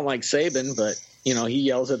 I don't like Saban, but, he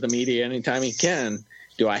yells at the media anytime he can.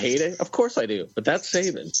 Do I hate it? Of course I do. But that's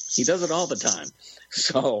Saban. He does it all the time.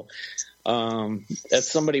 So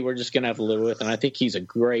that's somebody we're just going to have to live with. And I think he's a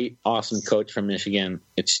great, awesome coach from Michigan.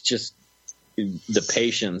 It's just the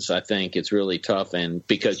patience, I think, it's really tough. And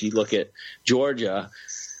because you look at Georgia,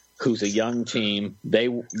 who's a young team, they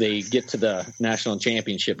get to the national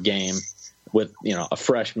championship game with, a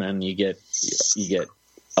freshman. You get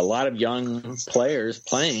a lot of young players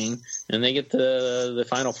playing, and they get to the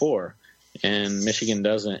Final Four. And Michigan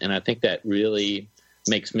doesn't, and I think that really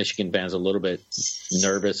makes Michigan fans a little bit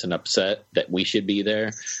nervous and upset that we should be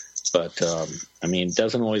there. But, it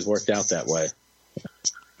doesn't always work out that way.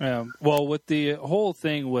 Well, with the whole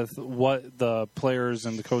thing with what the players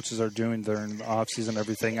and the coaches are doing during the offseason and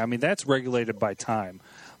everything, that's regulated by time.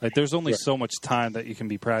 Like, there's only so much time that you can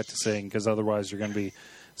be practicing because otherwise you're going to be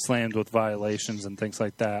slammed with violations and things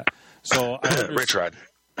like that. So Rich Rod.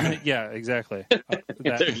 Yeah, exactly.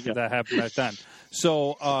 That happened back then.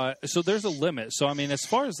 So there's a limit. So, as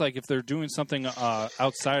far as, if they're doing something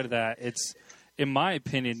outside of that, it's, in my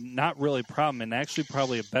opinion, not really a problem and actually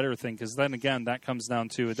probably a better thing because then, again, that comes down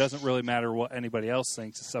to it doesn't really matter what anybody else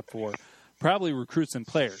thinks except for probably recruits and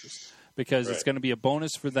players because It's going to be a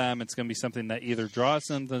bonus for them. It's going to be something that either draws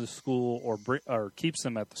them to the school or keeps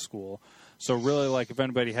them at the school. So, really, if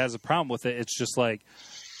anybody has a problem with it, it's just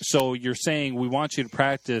so you're saying we want you to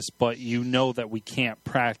practice, but that we can't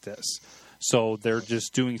practice. So they're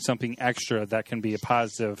just doing something extra that can be a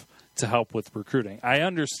positive to help with recruiting. I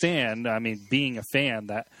understand, being a fan,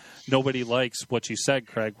 that nobody likes what you said,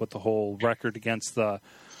 Craig, with the whole record against the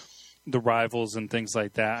rivals and things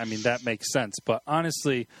like that. That makes sense. But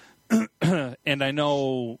honestly, and I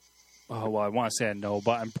know... I want to say I know,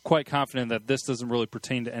 but I'm quite confident that this doesn't really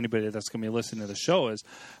pertain to anybody that's going to be listening to the show.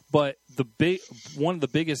 But one of the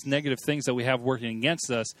biggest negative things that we have working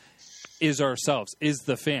against us is ourselves, is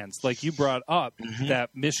the fans. Like you brought up, that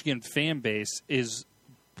Michigan fan base is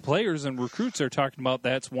players and recruits are talking about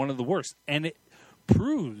that's one of the worst, and it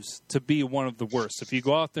proves to be one of the worst. If you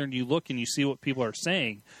go out there and you look and you see what people are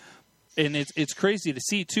saying, and it's crazy to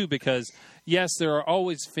see too, because yes, there are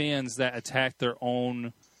always fans that attack their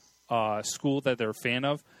own school that they're a fan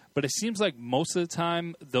of, but it seems like most of the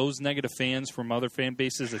time those negative fans from other fan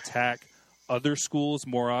bases attack other schools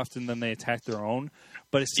more often than they attack their own.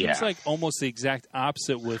 But it seems like almost the exact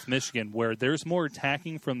opposite with Michigan, where there's more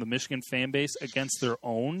attacking from the Michigan fan base against their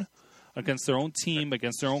own team,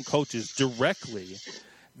 against their own coaches directly,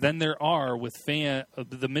 than there are with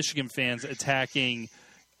the Michigan fans attacking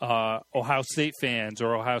Ohio State fans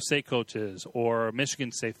or Ohio State coaches or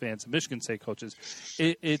Michigan State fans and Michigan State coaches.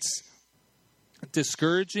 It's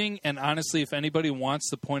discouraging, and honestly, if anybody wants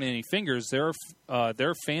to point any fingers, there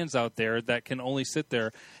are fans out there that can only sit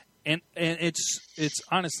there, and it's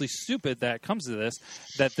honestly stupid that it comes to this,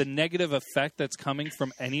 that the negative effect that's coming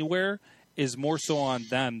from anywhere is more so on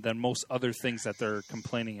them than most other things that they're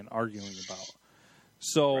complaining and arguing about.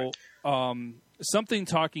 So, something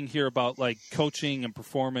talking here about like coaching and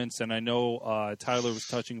performance, and I know Tyler was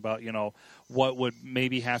touching about, what would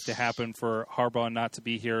maybe have to happen for Harbaugh not to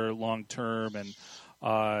be here long term,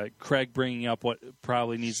 and Craig bringing up what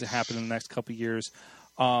probably needs to happen in the next couple of years.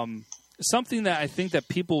 Something that I think that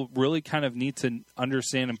people really kind of need to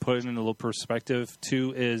understand and put in a little perspective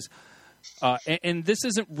too is, and this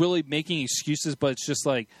isn't really making excuses, but it's just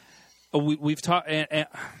like, we've talked, and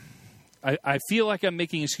I feel like I'm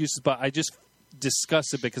making excuses, but I just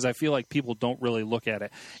discuss it because I feel like people don't really look at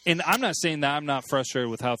it. And I'm not saying that I'm not frustrated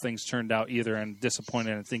with how things turned out either, and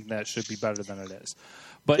disappointed and think that it should be better than it is.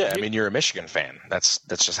 But yeah, I mean, you're a Michigan fan. That's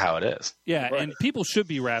just how it is. Yeah, right. And people should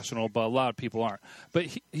be rational, but a lot of people aren't.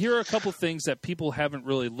 But here are a couple things that people haven't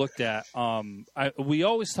really looked at. We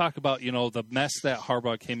always talk about, the mess that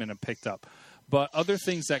Harbaugh came in and picked up. But other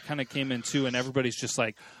things that kind of came in too, and everybody's just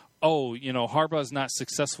like, oh, Harbaugh's not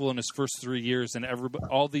successful in his first 3 years, and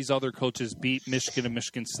all these other coaches beat Michigan and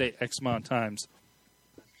Michigan State X amount of times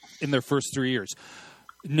in their first 3 years.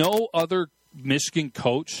 No other Michigan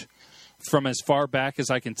coach, from as far back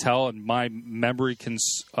as I can tell, and my memory can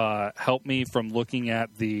help me from looking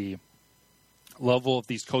at the level of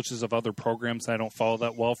these coaches of other programs I don't follow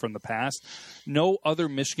that well from the past, no other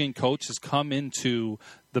Michigan coach has come into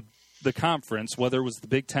the conference, whether it was the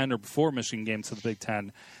Big Ten or before Michigan came to the Big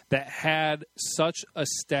Ten, that had such a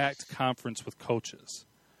stacked conference with coaches.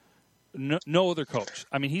 No other coach.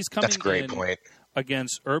 I mean, he's coming That's a great in point.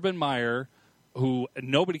 against Urban Meyer, who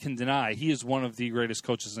nobody can deny. He is one of the greatest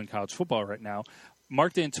coaches in college football right now.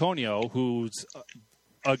 Mark D'Antonio, who's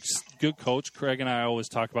a good coach. Craig and I always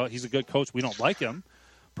talk about he's a good coach. We don't like him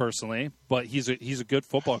personally, but he's a good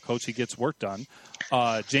football coach. He gets work done.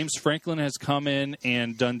 James Franklin has come in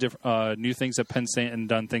and done new things at Penn State and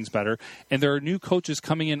done things better. And there are new coaches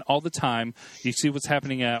coming in all the time. You see what's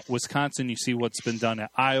happening at Wisconsin. You see what's been done at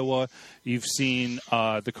Iowa. You've seen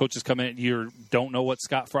the coaches come in. You don't know what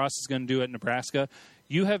Scott Frost is going to do at Nebraska.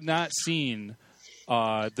 You have not seen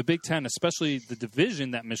the Big Ten, especially the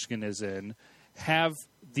division that Michigan is in, have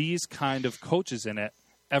these kind of coaches in it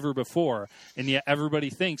ever before. And yet everybody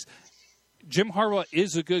thinks Jim Harbaugh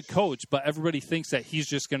is a good coach, but everybody thinks that he's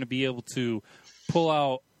just going to be able to pull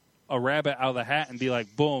out a rabbit out of the hat and be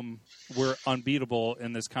like, boom, we're unbeatable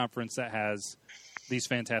in this conference that has these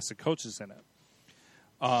fantastic coaches in it.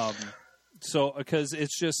 So, because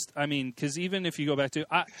it's just, I mean, because even if you go back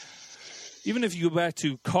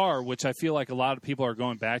to Carr, which I feel like a lot of people are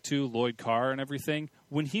going back to, Lloyd Carr and everything,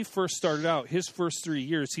 when he first started out, his first 3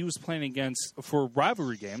 years, he was playing against, for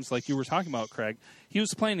rivalry games, like you were talking about, Craig, he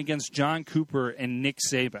was playing against John Cooper and Nick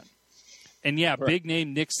Saban. And yeah, right. Big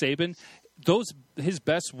name Nick Saban. His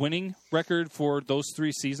best winning record for those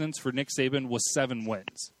 3 seasons for Nick Saban was 7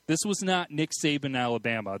 wins. This was not Nick Saban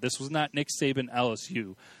Alabama. This was not Nick Saban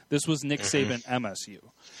LSU. This was Nick Saban MSU.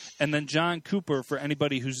 And then John Cooper, for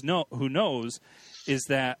anybody who knows, is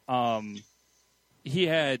that he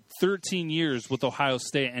had 13 years with Ohio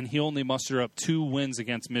State, and he only mustered up 2 wins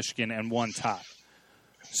against Michigan and 1 tie.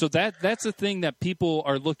 So that's a thing that people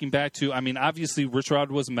are looking back to. I mean, obviously, Rich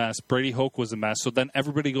Rod was a mess. Brady Hoke was a mess. So then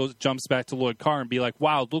everybody jumps back to Lloyd Carr and be like,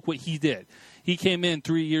 wow, look what he did. He came in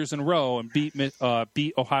 3 years in a row and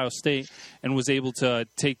beat Ohio State and was able to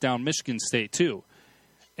take down Michigan State, too.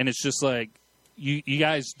 And it's just like, you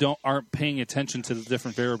guys aren't paying attention to the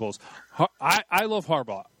different variables. I love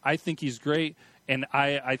Harbaugh. I think he's great. And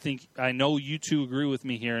I know you two agree with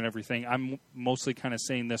me here and everything. I'm mostly kind of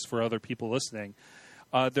saying this for other people listening.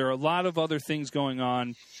 There are a lot of other things going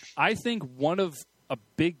on. I think one of a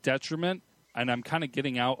big detriment, and I'm kind of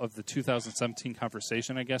getting out of the 2017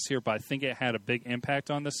 conversation, I guess, here, but I think it had a big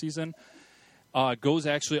impact on this season, goes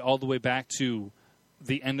actually all the way back to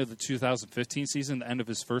the end of the 2015 season, the end of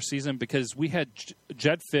his first season, because we had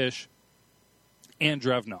Jedd Fisch and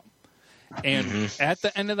Drevno. And at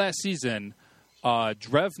the end of that season,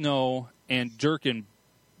 Drevno and Durkin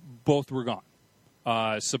both were gone.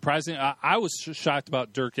 Surprising, I was shocked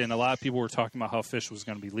about Durkin. A lot of people were talking about how Fisch was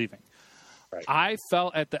going to be leaving. Right. I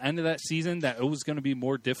felt at the end of that season that it was going to be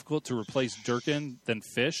more difficult to replace Durkin than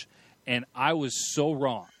Fisch, and I was so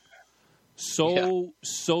wrong.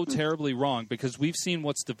 So terribly wrong, because we've seen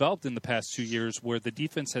what's developed in the past 2 years where the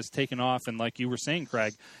defense has taken off, and like you were saying,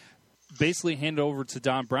 Craig, basically handed over to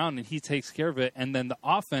Don Brown, and he takes care of it. And then the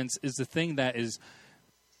offense is the thing that is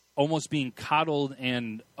almost being coddled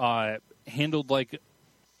and handled like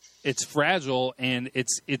it's fragile, and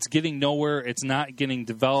it's getting nowhere. It's not getting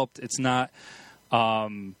developed. It's not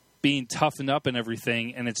being toughened up and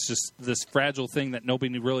everything, and it's just this fragile thing that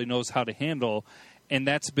nobody really knows how to handle. And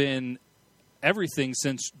that's been everything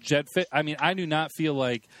since Jedd Fisch. I mean, I do not feel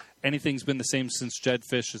like anything's been the same since Jedd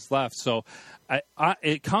Fisch has left. So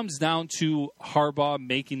it comes down to Harbaugh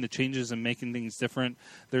making the changes and making things different.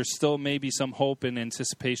 There's still maybe some hope and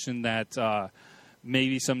anticipation that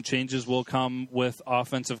maybe some changes will come with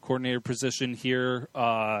offensive coordinator position here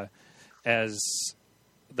as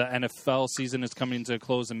the NFL season is coming to a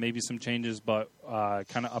close, and maybe some changes, but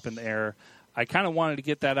kind of up in the air. I kind of wanted to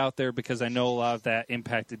get that out there because I know a lot of that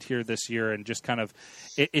impacted here this year, and just kind of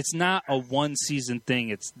it's not a one-season thing.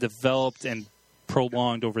 It's developed and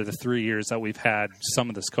prolonged over the 3 years that we've had some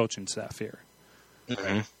of this coaching staff here.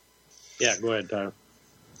 Mm-hmm. Yeah, go ahead, Tyler.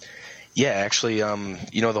 Yeah, actually,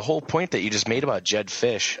 the whole point that you just made about Jedd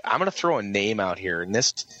Fisch, I'm going to throw a name out here. And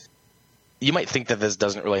this, you might think that this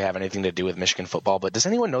doesn't really have anything to do with Michigan football, but does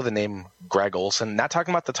anyone know the name Greg Olsen? Not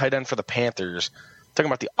talking about the tight end for the Panthers, talking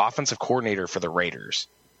about the offensive coordinator for the Raiders.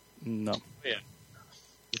 No. Yeah.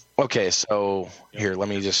 Okay, so here, let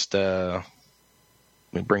me just let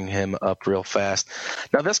me bring him up real fast.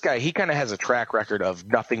 Now, this guy, he kind of has a track record of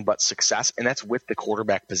nothing but success, and that's with the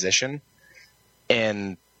quarterback position.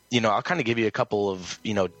 And I'll kind of give you a couple of,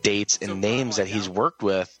 dates and names that he's worked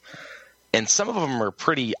with. And some of them are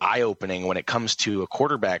pretty eye-opening when it comes to a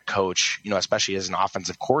quarterback coach, especially as an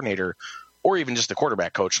offensive coordinator or even just a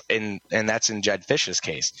quarterback coach. And that's in Jedd Fisch's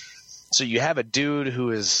case. So you have a dude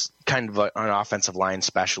who is kind of an offensive line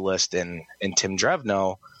specialist in Tim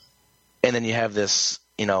Drevno. And then you have this,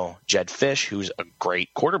 Jedd Fisch, who's a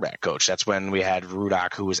great quarterback coach. That's when we had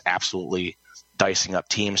Rudock, who was absolutely dicing up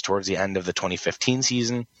teams towards the end of the 2015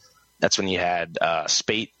 season. That's when you had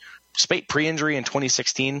Spate pre-injury in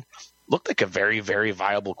 2016, looked like a very, very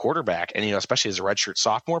viable quarterback. And, especially as a redshirt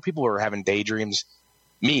sophomore, people were having daydreams.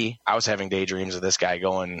 I was having daydreams of this guy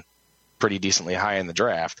going pretty decently high in the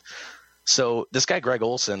draft. So this guy, Greg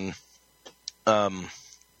Olsen,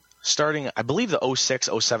 starting, I believe, the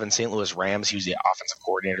 06-07 St. Louis Rams, he was the offensive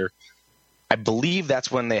coordinator. I believe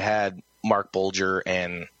that's when they had Mark Bulger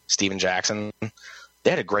and Steven Jackson. They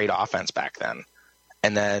had a great offense back then.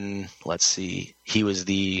 And then, let's see, he was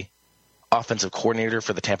the offensive coordinator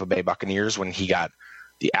for the Tampa Bay Buccaneers when he got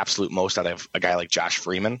the absolute most out of a guy like Josh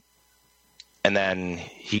Freeman. And then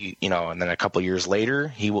and then a couple of years later,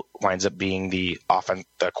 he winds up being the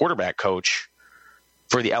quarterback coach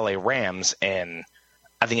for the LA Rams. And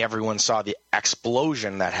I think everyone saw the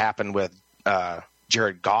explosion that happened with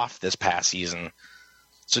Jared Goff this past season.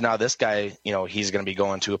 So now this guy, he's going to be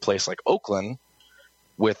going to a place like Oakland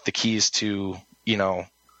with the keys to,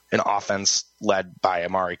 an offense led by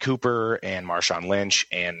Amari Cooper and Marshawn Lynch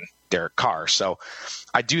and Derek Carr. So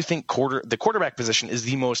I do think the quarterback position is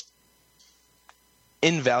the most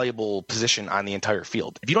invaluable position on the entire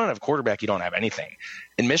field. If you don't have a quarterback, you don't have anything.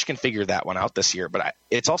 And Michigan figured that one out this year, but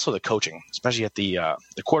it's also the coaching, especially at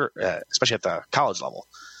especially at the college level.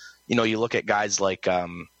 You look at guys like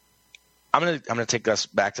I'm gonna take us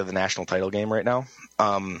back to the national title game right now,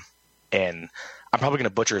 and I'm probably gonna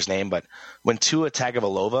butcher his name, but when Tua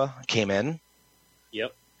Tagovailoa came in,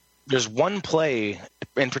 yep, there's one play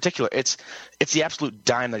in particular. It's the absolute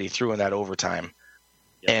dime that he threw in that overtime,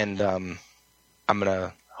 yep. And I'm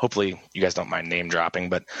gonna, hopefully you guys don't mind name dropping,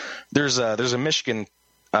 but there's a Michigan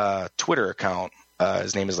Twitter account.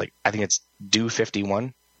 His name is I think it's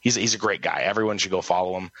Do51. He's a great guy. Everyone should go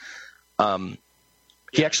follow him.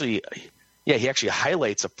 He actually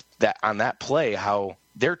highlights that on that play how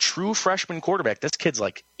their true freshman quarterback, this kid's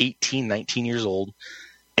 18, 19 years old,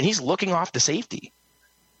 and he's looking off the safety.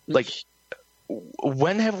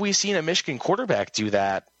 When have we seen a Michigan quarterback do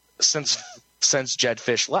that since Jedd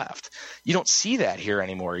Fisch left? You don't see that here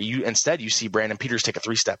anymore. Instead you see Brandon Peters take a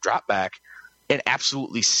 3-step drop back and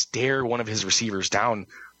absolutely stare one of his receivers down,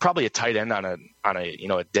 probably a tight end on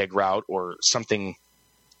a dig route or something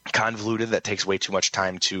convoluted that takes way too much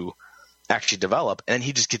time to actually develop, and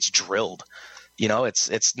he just gets drilled.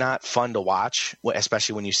 It's not fun to watch,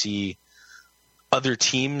 especially when you see other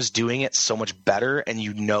teams doing it so much better, and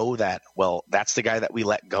that, well, that's the guy that we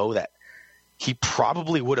let go, that he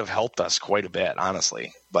probably would have helped us quite a bit,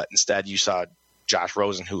 honestly. But instead you saw Josh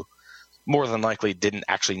Rosen, who more than likely didn't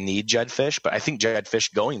actually need Jedd Fisch, but I think Jedd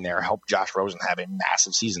Fisch going there helped Josh Rosen have a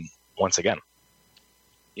massive season once again.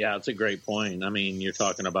 Yeah, that's a great point. I mean, you're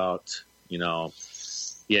talking about, you're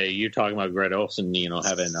talking about Greg Olsen,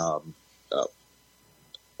 having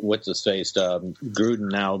what's his face,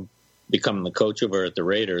 Gruden now becoming the coach over at the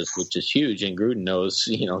Raiders, which is huge. And Gruden knows,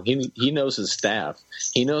 he knows his staff.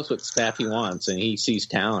 He knows what staff he wants, and he sees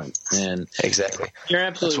talent. And exactly, you're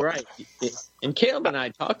absolutely right. And Caleb and I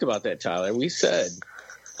talked about that, Tyler. We said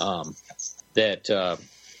that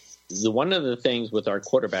one of the things with our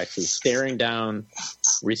quarterbacks is staring down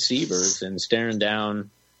receivers and staring down,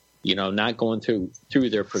 not going through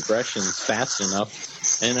their progressions fast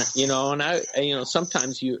enough. And,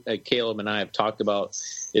 sometimes Caleb and I have talked about,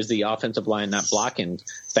 is the offensive line not blocking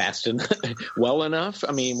fast enough, well enough?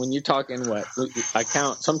 I mean, when you're talking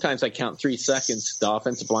sometimes I count 3 seconds the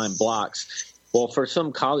offensive line blocks. Well, for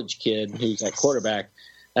some college kid who's at quarterback,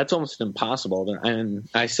 that's almost impossible. And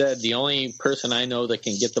I said the only person I know that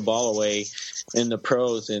can get the ball away in the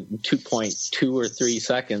pros in 2.2 or 3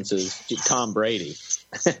 seconds is Tom Brady.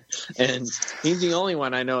 And he's the only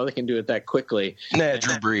one I know that can do it that quickly. Nah,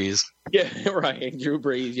 Drew Brees. Yeah, right. Drew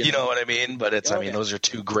Brees. You know what I mean? But it's, those are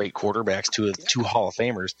two great quarterbacks, two Hall of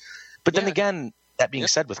Famers. But then again, that being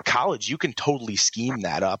said, with college, you can totally scheme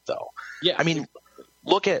that up, though. Yeah. I mean,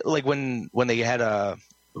 look at like when they had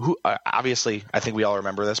obviously, I think we all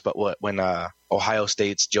remember this, but when Ohio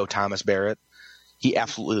State's Joe Thomas Barrett, he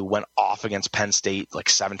absolutely went off against Penn State, like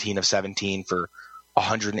 17 of 17 for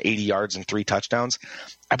 180 yards and 3 touchdowns.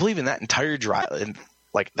 I believe in that entire drive, in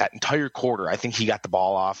like that entire quarter, I think he got the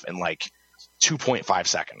ball off in like 2.5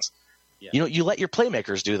 seconds. Yeah. You let your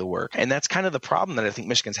playmakers do the work, and that's kind of the problem that I think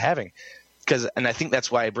Michigan's having. And I think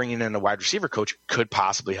that's why bringing in a wide receiver coach could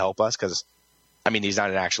possibly help us, because I mean, he's not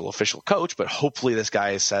an actual official coach, but hopefully this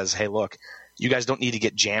guy says, hey, look, you guys don't need to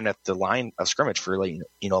get jammed at the line of scrimmage for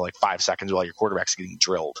like 5 seconds while your quarterback's getting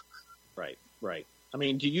drilled. Right. I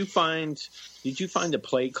mean, did you find the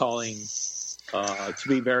play calling to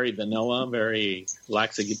be very vanilla, very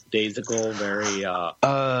lackadaisical, very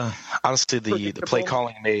honestly, the play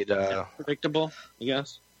calling made predictable, I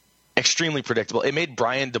guess? Extremely predictable. It made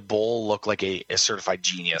Brian DeBoll look like a certified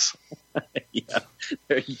genius. Yeah,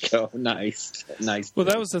 there you go. Nice. Well,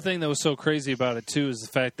 that was the thing that was so crazy about it, too, is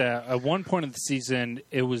the fact that at one point of the season,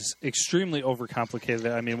 it was extremely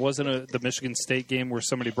overcomplicated. I mean, wasn't it the Michigan State game where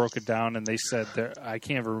somebody broke it down and they said, I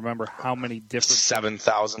can't even remember how many different...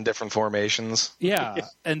 7,000 different formations. Yeah,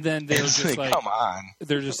 and then they were just like... Come on.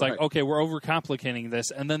 They're just like, okay, we're overcomplicating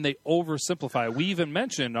this, and then they oversimplify it. We even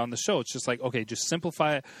mentioned on the show, it's just like, okay, just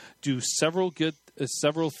simplify it, do several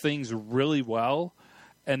things really well,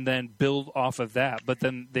 and then build off of that. But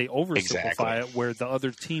then they oversimplify it, where the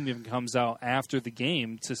other team even comes out after the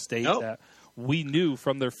game to state that we knew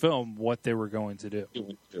from their film what they were going to do.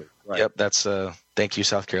 Right. Yep, that's thank you,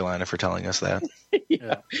 South Carolina, for telling us that.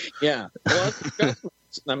 Yeah. Well,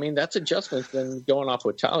 that's adjustments. Then going off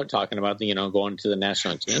what Tyler talking about, going to the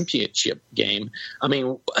national championship game. I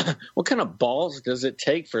mean, what kind of balls does it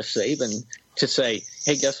take for Saban to say,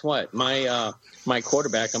 "Hey, guess what? My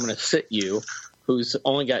quarterback, I'm going to sit you, who's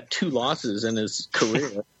only got 2 losses in his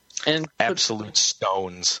career." And absolute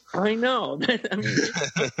stones. I know. I mean,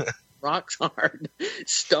 rocks hard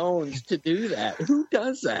stones to do that. Who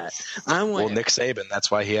does that? Well, Nick Saban.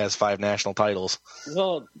 That's why he has 5 national titles.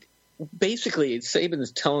 Well, basically,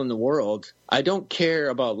 Saban's telling the world, I don't care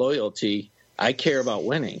about loyalty. I care about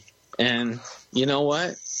winning. And you know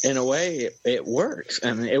what? In a way, it works.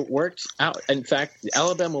 I mean, it works out. In fact,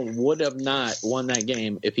 Alabama would have not won that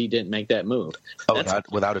game if he didn't make that move.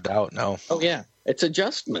 Without a doubt, no. Oh, yeah. It's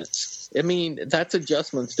adjustments. I mean, that's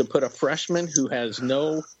adjustments to put a freshman who has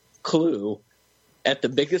no clue at the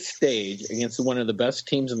biggest stage against one of the best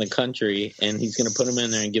teams in the country, and he's going to put him in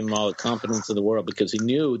there and give him all the confidence in the world because he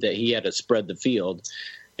knew that he had to spread the field.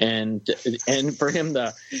 And for him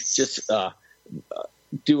to just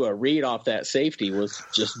do a read off that safety was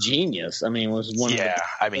just genius. I mean, it was one. Yeah,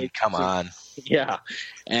 I mean, come on. Yeah,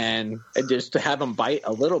 and just to have him bite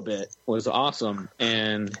a little bit was awesome.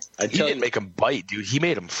 And he didn't make him bite, dude. He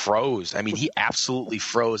made him froze. I mean, he absolutely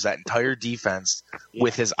froze that entire defense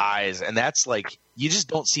with his eyes, and that's like you just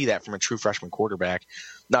don't see that from a true freshman quarterback.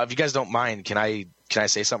 Now, if you guys don't mind, can I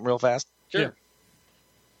say something real fast? Sure.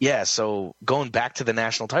 Yeah. So going back to the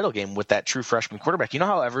national title game with that true freshman quarterback, you know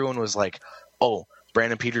how everyone was like, "Oh,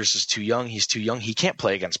 Brandon Peters is too young. He's too young. He can't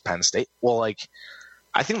play against Penn State." Well, like,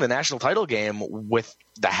 I think the national title game with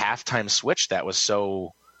the halftime switch that was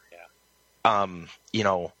so,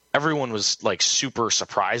 everyone was like super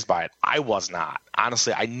surprised by it. I was not.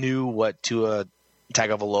 Honestly, I knew what Tua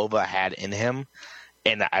Tagovailoa had in him,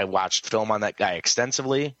 and I watched film on that guy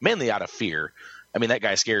extensively, mainly out of fear. I mean, that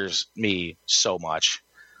guy scares me so much.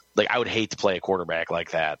 Like, I would hate to play a quarterback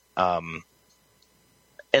like that.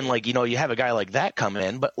 And, like, you have a guy like that come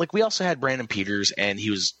in, but, like, we also had Brandon Peters, and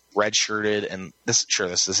he was redshirted, and this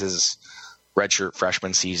is his redshirt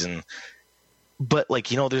freshman season. But, like,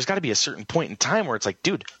 there's got to be a certain point in time where it's like,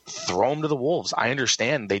 dude, throw him to the Wolves. I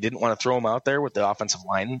understand they didn't want to throw him out there with the offensive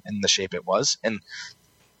line in the shape it was. And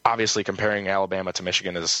obviously comparing Alabama to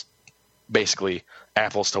Michigan is basically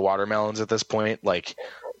apples to watermelons at this point. Like,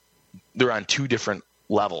 they're on 2 different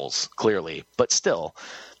levels, clearly. But still,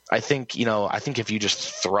 I think if you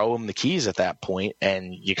just throw him the keys at that point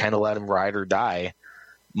and you kind of let him ride or die,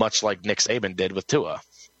 much like Nick Saban did with Tua.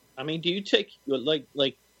 I mean, do you take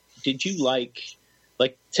did you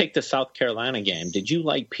take the South Carolina game? Did you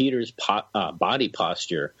like Peter's body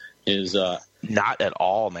posture? His Not at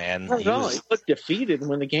all, man. He looked defeated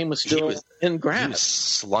when the game was still in grasp. He was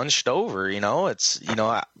slunched over,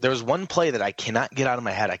 there was one play that I cannot get out of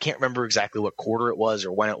my head. I can't remember exactly what quarter it was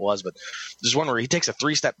or when it was, but there's one where he takes a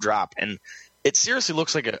 3-step drop, and it seriously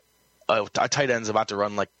looks like a tight end's about to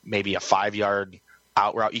run like maybe a 5-yard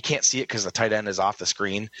out route. You can't see it because the tight end is off the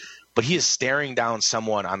screen, but he is staring down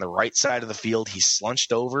someone on the right side of the field. He's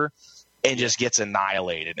slunched over and just gets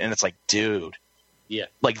annihilated. And it's like, dude. Yeah.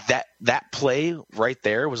 Like that play right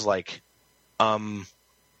there was like,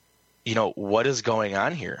 what is going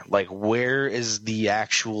on here? Like, where is the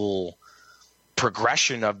actual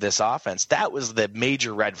progression of this offense? That was the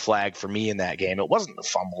major red flag for me in that game. It wasn't the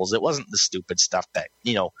fumbles. It wasn't the stupid stuff that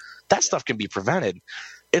stuff can be prevented.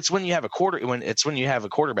 It's when you have a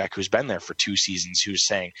quarterback who's been there for 2 seasons who's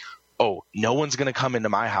saying, "Oh, no one's going to come into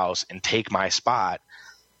my house and take my spot."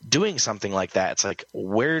 Doing something like that, it's like,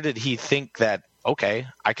 where did he think that? Okay,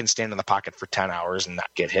 I can stand in the pocket for 10 hours and not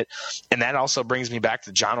get hit. And that also brings me back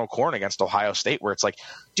to John O'Korn against Ohio State, where it's like,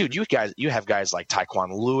 dude, you have guys like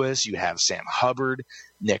Tyquan Lewis, you have Sam Hubbard,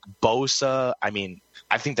 Nick Bosa. I mean,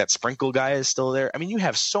 I think that Sprinkle guy is still there. I mean, you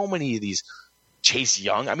have so many of these, Chase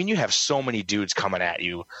Young. I mean, you have so many dudes coming at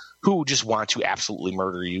you who just want to absolutely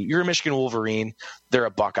murder you. You're a Michigan Wolverine. They're a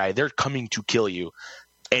Buckeye. They're coming to kill you.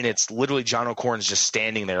 And it's literally John O'Korn's just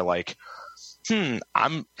standing there like,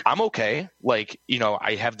 I'm okay. Like,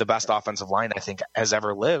 I have the best offensive line I think has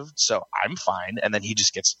ever lived, so I'm fine. And then he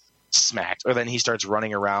just gets smacked, or then he starts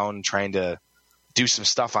running around trying to do some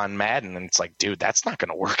stuff on Madden, and it's like, dude, that's not going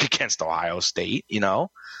to work against Ohio State. You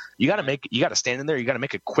got to stand in there. You got to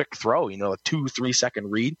make a quick throw. A 2-3 second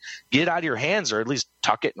read, get it out of your hands, or at least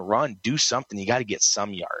tuck it and run. Do something. You got to get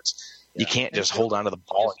some yards. You can't just hold on to the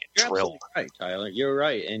ball and get drilled. Right, Tyler. You're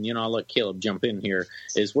right. And, I'll let Caleb jump in here.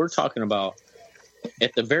 Is we're talking about,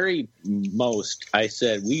 at the very most, I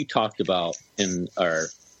said we talked about in our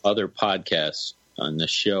other podcasts on the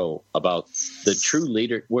show about the true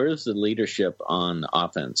leader. Where's the leadership on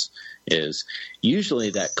offense is usually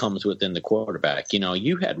that comes within the quarterback.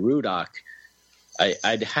 You had Rudock.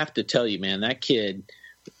 I'd have to tell you, man, that kid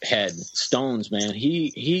had stones, man.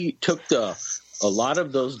 He took a lot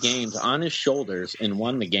of those games on his shoulders and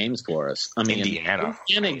won the games for us. I mean, Indiana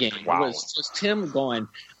game was just him going,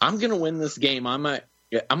 I'm going to win this game. I'm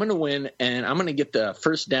going to win, and I'm going to get the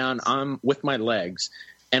first down with my legs,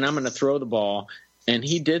 and I'm going to throw the ball. And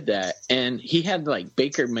he did that. And he had like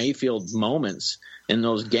Baker Mayfield moments in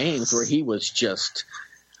those games where he was just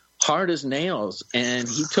hard as nails, and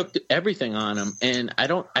he took everything on him. And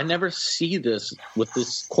I never see this with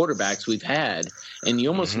this quarterbacks we've had. And you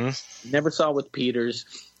almost never saw with Peters.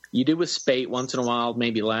 You do with Spate once in a while,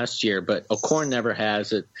 maybe last year, but O'Korn never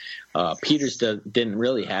has it. Peters didn't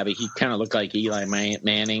really have it. He kind of looked like Eli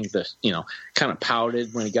Manning, kind of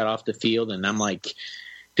pouted when he got off the field. And I'm like,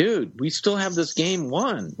 dude, we still have this game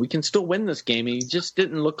won. We can still win this game. And he just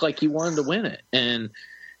didn't look like he wanted to win it. And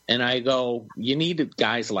I go, you need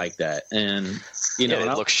guys like that. And, they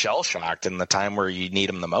look shell-shocked in the time where you need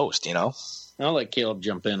them the most, I'll let Caleb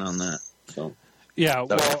jump in on that. So. Yeah,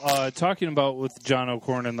 well, talking about with John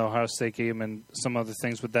O'Korn in the Ohio State game and some other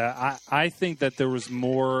things with that, I think that there was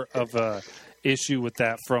more of a issue with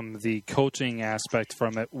that from the coaching aspect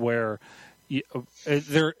from it, where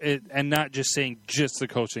and not just saying just the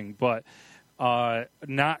coaching, but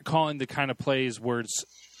not calling the kind of plays where it's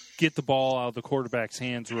get the ball out of the quarterback's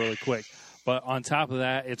hands really quick. But on top of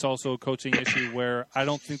that, it's also a coaching issue where I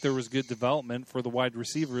don't think there was good development for the wide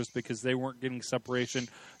receivers because they weren't getting separation.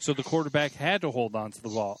 So the quarterback had to hold on to the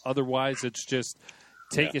ball. Otherwise, it's just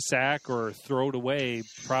take a sack or throw it away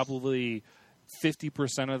probably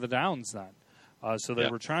 50% of the downs then. So they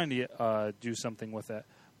were trying to do something with it.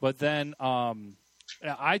 But then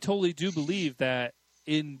I totally do believe that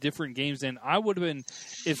in different games, and I would have been,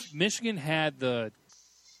 if Michigan had the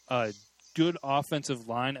good offensive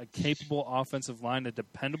line, a capable offensive line, a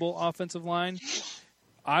dependable offensive line,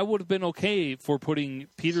 I would have been okay for putting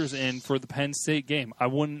Peters in for the Penn State game. I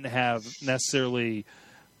wouldn't have necessarily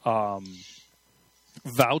vouched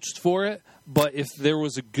for it, but if there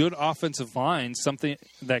was a good offensive line, something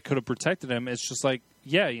that could have protected him, it's just like,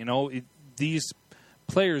 these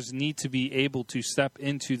players need to be able to step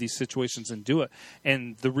into these situations and do it.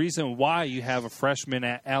 And the reason why you have a freshman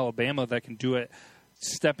at Alabama that can do it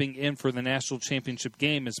stepping in for the national championship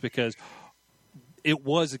game is because it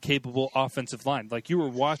was a capable offensive line. Like you were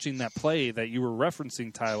watching that play that you were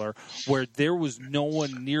referencing, Tyler, where there was no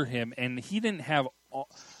one near him, and he didn't have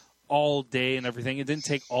all day and everything. It didn't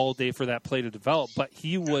take all day for that play to develop, but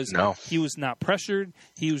he was not pressured.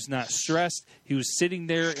 He was not stressed. He was sitting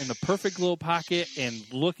there in the perfect little pocket and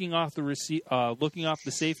looking off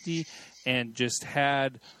the safety, and just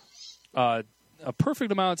had a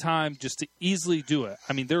perfect amount of time just to easily do it.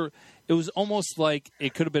 I mean, it was almost like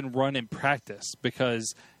it could have been run in practice,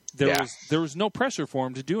 because there was no pressure for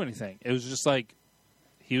him to do anything. It was just like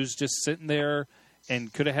he was just sitting there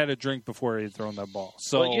and could have had a drink before he had thrown that ball.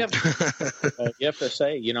 So well, you have to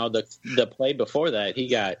say, the play before that, he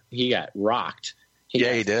got rocked.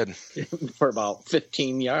 He did for about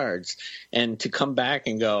 15 yards, and to come back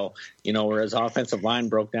and go, where his offensive line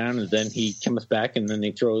broke down, and then he comes back and then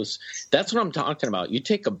he throws. That's what I'm talking about. You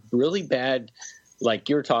take a really bad, like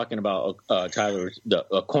you're talking about, Tyler.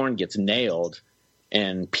 The Corn gets nailed,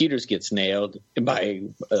 and Peters gets nailed by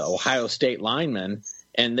Ohio State linemen.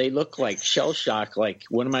 And they look like shell-shocked, like,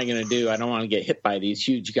 what am I going to do? I don't want to get hit by these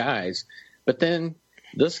huge guys. But then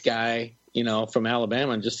this guy, from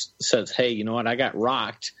Alabama just says, hey, you know what? I got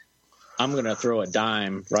rocked. I'm going to throw a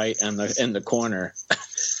dime right in the corner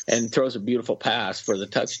and throws a beautiful pass for the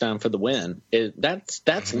touchdown for the win.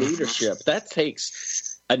 That's leadership. That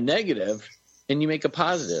takes a negative and you make a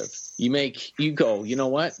positive. You go, you know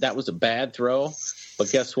what? That was a bad throw. But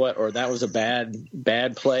guess what? Or that was a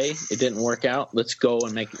bad play. It didn't work out. Let's go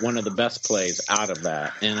and make one of the best plays out of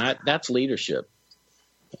that. And that's leadership.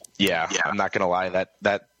 Yeah, I'm not going to lie.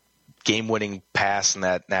 That game-winning pass in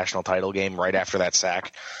that national title game right after that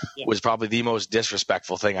sack was probably the most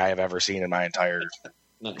disrespectful thing I have ever seen in my entire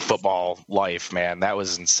football life, man. That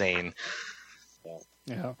was insane.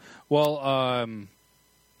 Yeah. Well,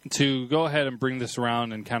 to go ahead and bring this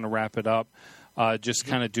around and kind of wrap it up, just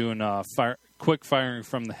kind of doing a quick firing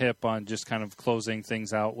from the hip on just kind of closing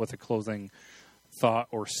things out with a closing thought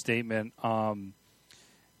or statement.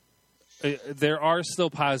 There are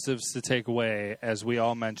still positives to take away, as we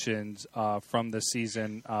all mentioned, from this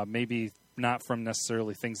season. Maybe not from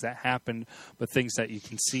necessarily things that happened, but things that you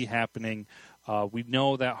can see happening. We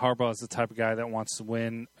know that Harbaugh is the type of guy that wants to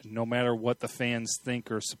win, no matter what the fans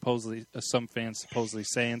think or some fans supposedly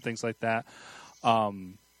say and things like that.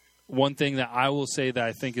 One thing that I will say that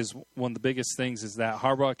I think is one of the biggest things is that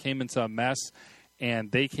Harbaugh came into a mess, and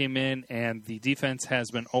they came in, and the defense has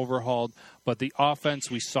been overhauled. But the offense,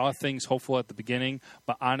 we saw things hopeful at the beginning,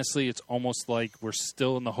 but honestly, it's almost like we're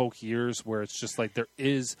still in the Hoke years where it's just like there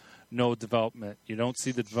is no development. You don't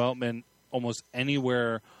see the development almost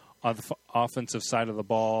anywhere on the offensive side of the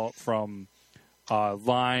ball, from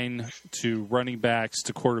line to running backs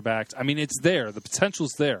to quarterbacks. I mean, it's there. The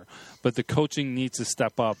potential's there, but the coaching needs to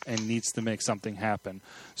step up and needs to make something happen.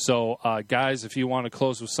 So, guys, if you want to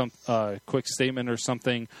close with some quick statement or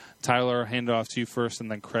something, Tyler, hand it off to you first,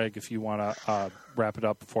 and then Craig, if you want to wrap it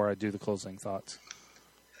up before I do the closing thoughts.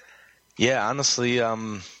 Yeah, honestly, I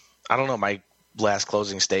don't know. My last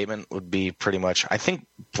closing statement would be pretty much, I think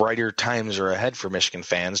brighter times are ahead for Michigan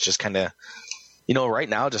fans. Just kind of, right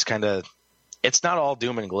now, just kind of, it's not all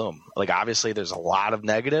doom and gloom. Like, obviously there's a lot of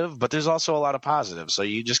negative, but there's also a lot of positive. So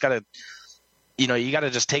you just got to, you got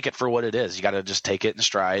to just take it for what it is. You got to just take it in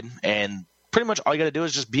stride, and pretty much all you got to do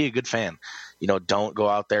is just be a good fan. Don't go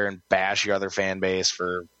out there and bash your other fan base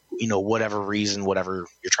for, whatever reason, whatever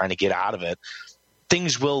you're trying to get out of it.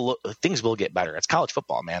 Things will get better. It's college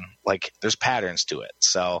football, man. Like, there's patterns to it.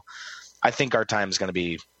 So I think our time is going to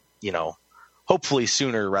be, hopefully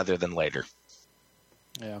sooner rather than later.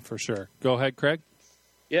 Yeah, for sure. Go ahead, Craig.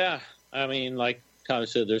 Yeah, I mean, like Tyler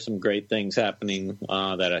said, there's some great things happening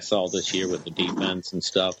that I saw this year with the defense and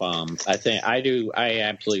stuff. I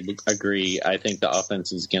absolutely agree. I think the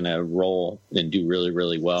offense is going to roll and do really,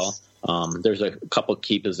 really well. There's a couple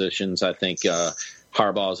key positions I think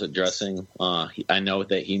Harbaugh is addressing. I know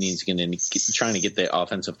that he needs trying to get the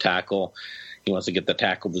offensive tackle. He wants to get the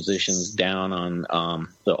tackle positions down on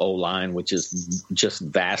the O-line, which is just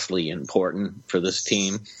vastly important for this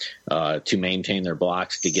team to maintain their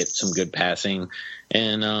blocks, to get some good passing,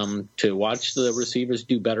 and to watch the receivers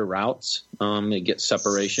do better routes and get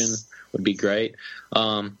separation would be great.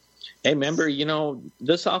 Hey, remember,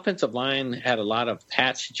 this offensive line had a lot of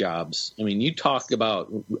patch jobs. I mean, you talked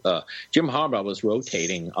about Jim Harbaugh was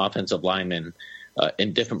rotating offensive linemen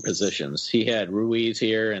in different positions. He had Ruiz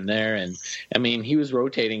here and there, and I mean, he was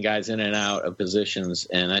rotating guys in and out of positions,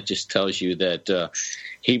 and that just tells you that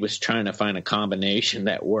he was trying to find a combination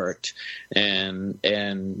that worked, and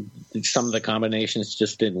some of the combinations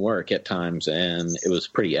just didn't work at times, and it was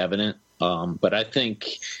pretty evident. But I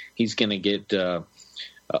think he's going to get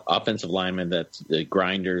offensive linemen that's the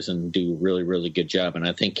grinders and do a really, really good job, and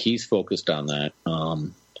I think he's focused on that.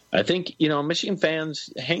 I think, Michigan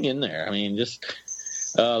fans, hang in there. I mean, just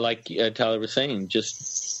like Tyler was saying,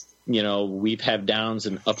 just, we've had downs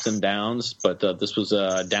and ups and downs, but this was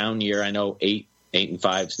a down year. I know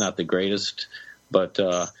 8-5 is not the greatest, but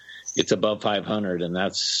it's above 500, and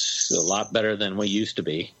that's a lot better than we used to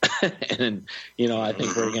be. And, I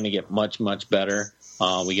think we're going to get much, much better.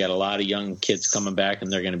 We got a lot of young kids coming back,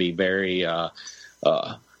 and they're going to be very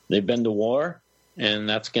they've been to war, and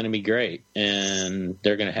that's going to be great. And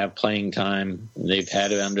they're going to have playing time. They've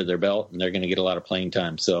had it under their belt, and they're going to get a lot of playing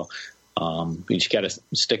time. So we just got to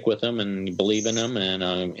stick with them and believe in them and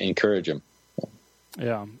encourage them.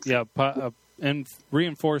 Yeah. And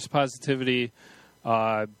reinforce positivity.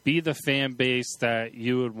 Be the fan base that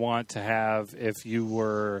you would want to have if you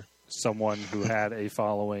were someone who had a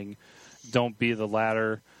following. Don't be the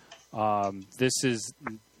latter. This is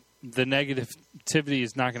the negativity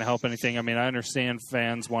is not going to help anything. I mean, I understand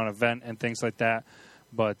fans want to vent and things like that,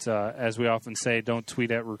 but as we often say, don't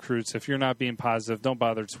tweet at recruits. If you're not being positive, don't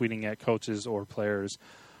bother tweeting at coaches or players.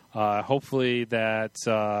 Hopefully that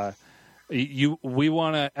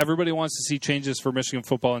everybody wants to see changes for Michigan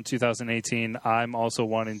football in 2018. I'm also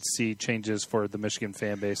wanting to see changes for the Michigan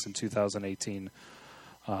fan base in 2018.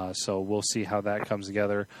 So we'll see how that comes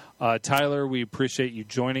together. Tyler, we appreciate you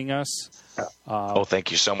joining us.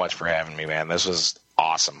 Thank you so much for having me, man. This was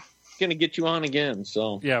awesome. Going to get you on again.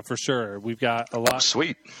 So yeah, for sure. We've got a lot.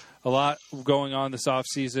 Sweet. A lot going on this off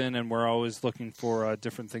season, and we're always looking for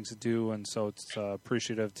different things to do. And so it's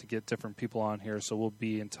appreciative to get different people on here. So we'll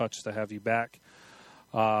be in touch to have you back.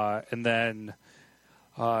 And then,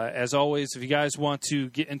 as always, if you guys want to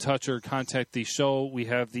get in touch or contact the show, we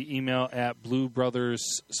have the email at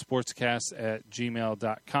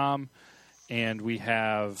bluebrothersportscast@gmail.com. And we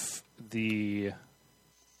have the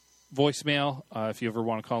voicemail. If you ever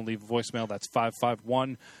want to call and leave a voicemail, that's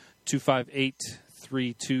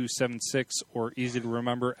 551-258-3276, or easy to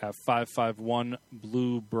remember at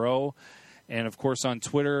 551-BLUE-BRO. And, of course, on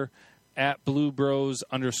Twitter, at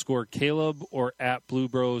BlueBros_Caleb or at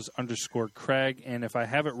BlueBros_Craig. And if I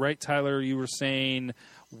have it right, Tyler, you were saying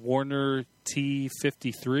Warner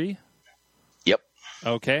T53? Yep.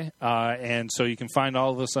 Okay. And so you can find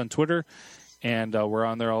all of us on Twitter, and we're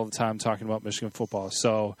on there all the time talking about Michigan football.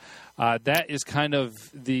 So that is kind of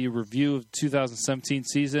the review of 2017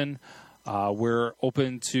 season. We're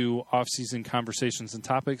open to off-season conversations and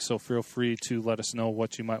topics, so feel free to let us know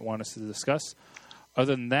what you might want us to discuss.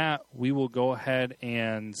 Other than that, we will go ahead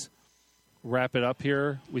and wrap it up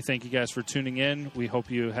here. We thank you guys for tuning in. We hope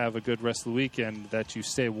you have a good rest of the week and that you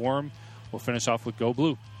stay warm. We'll finish off with Go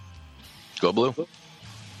Blue. Go Blue.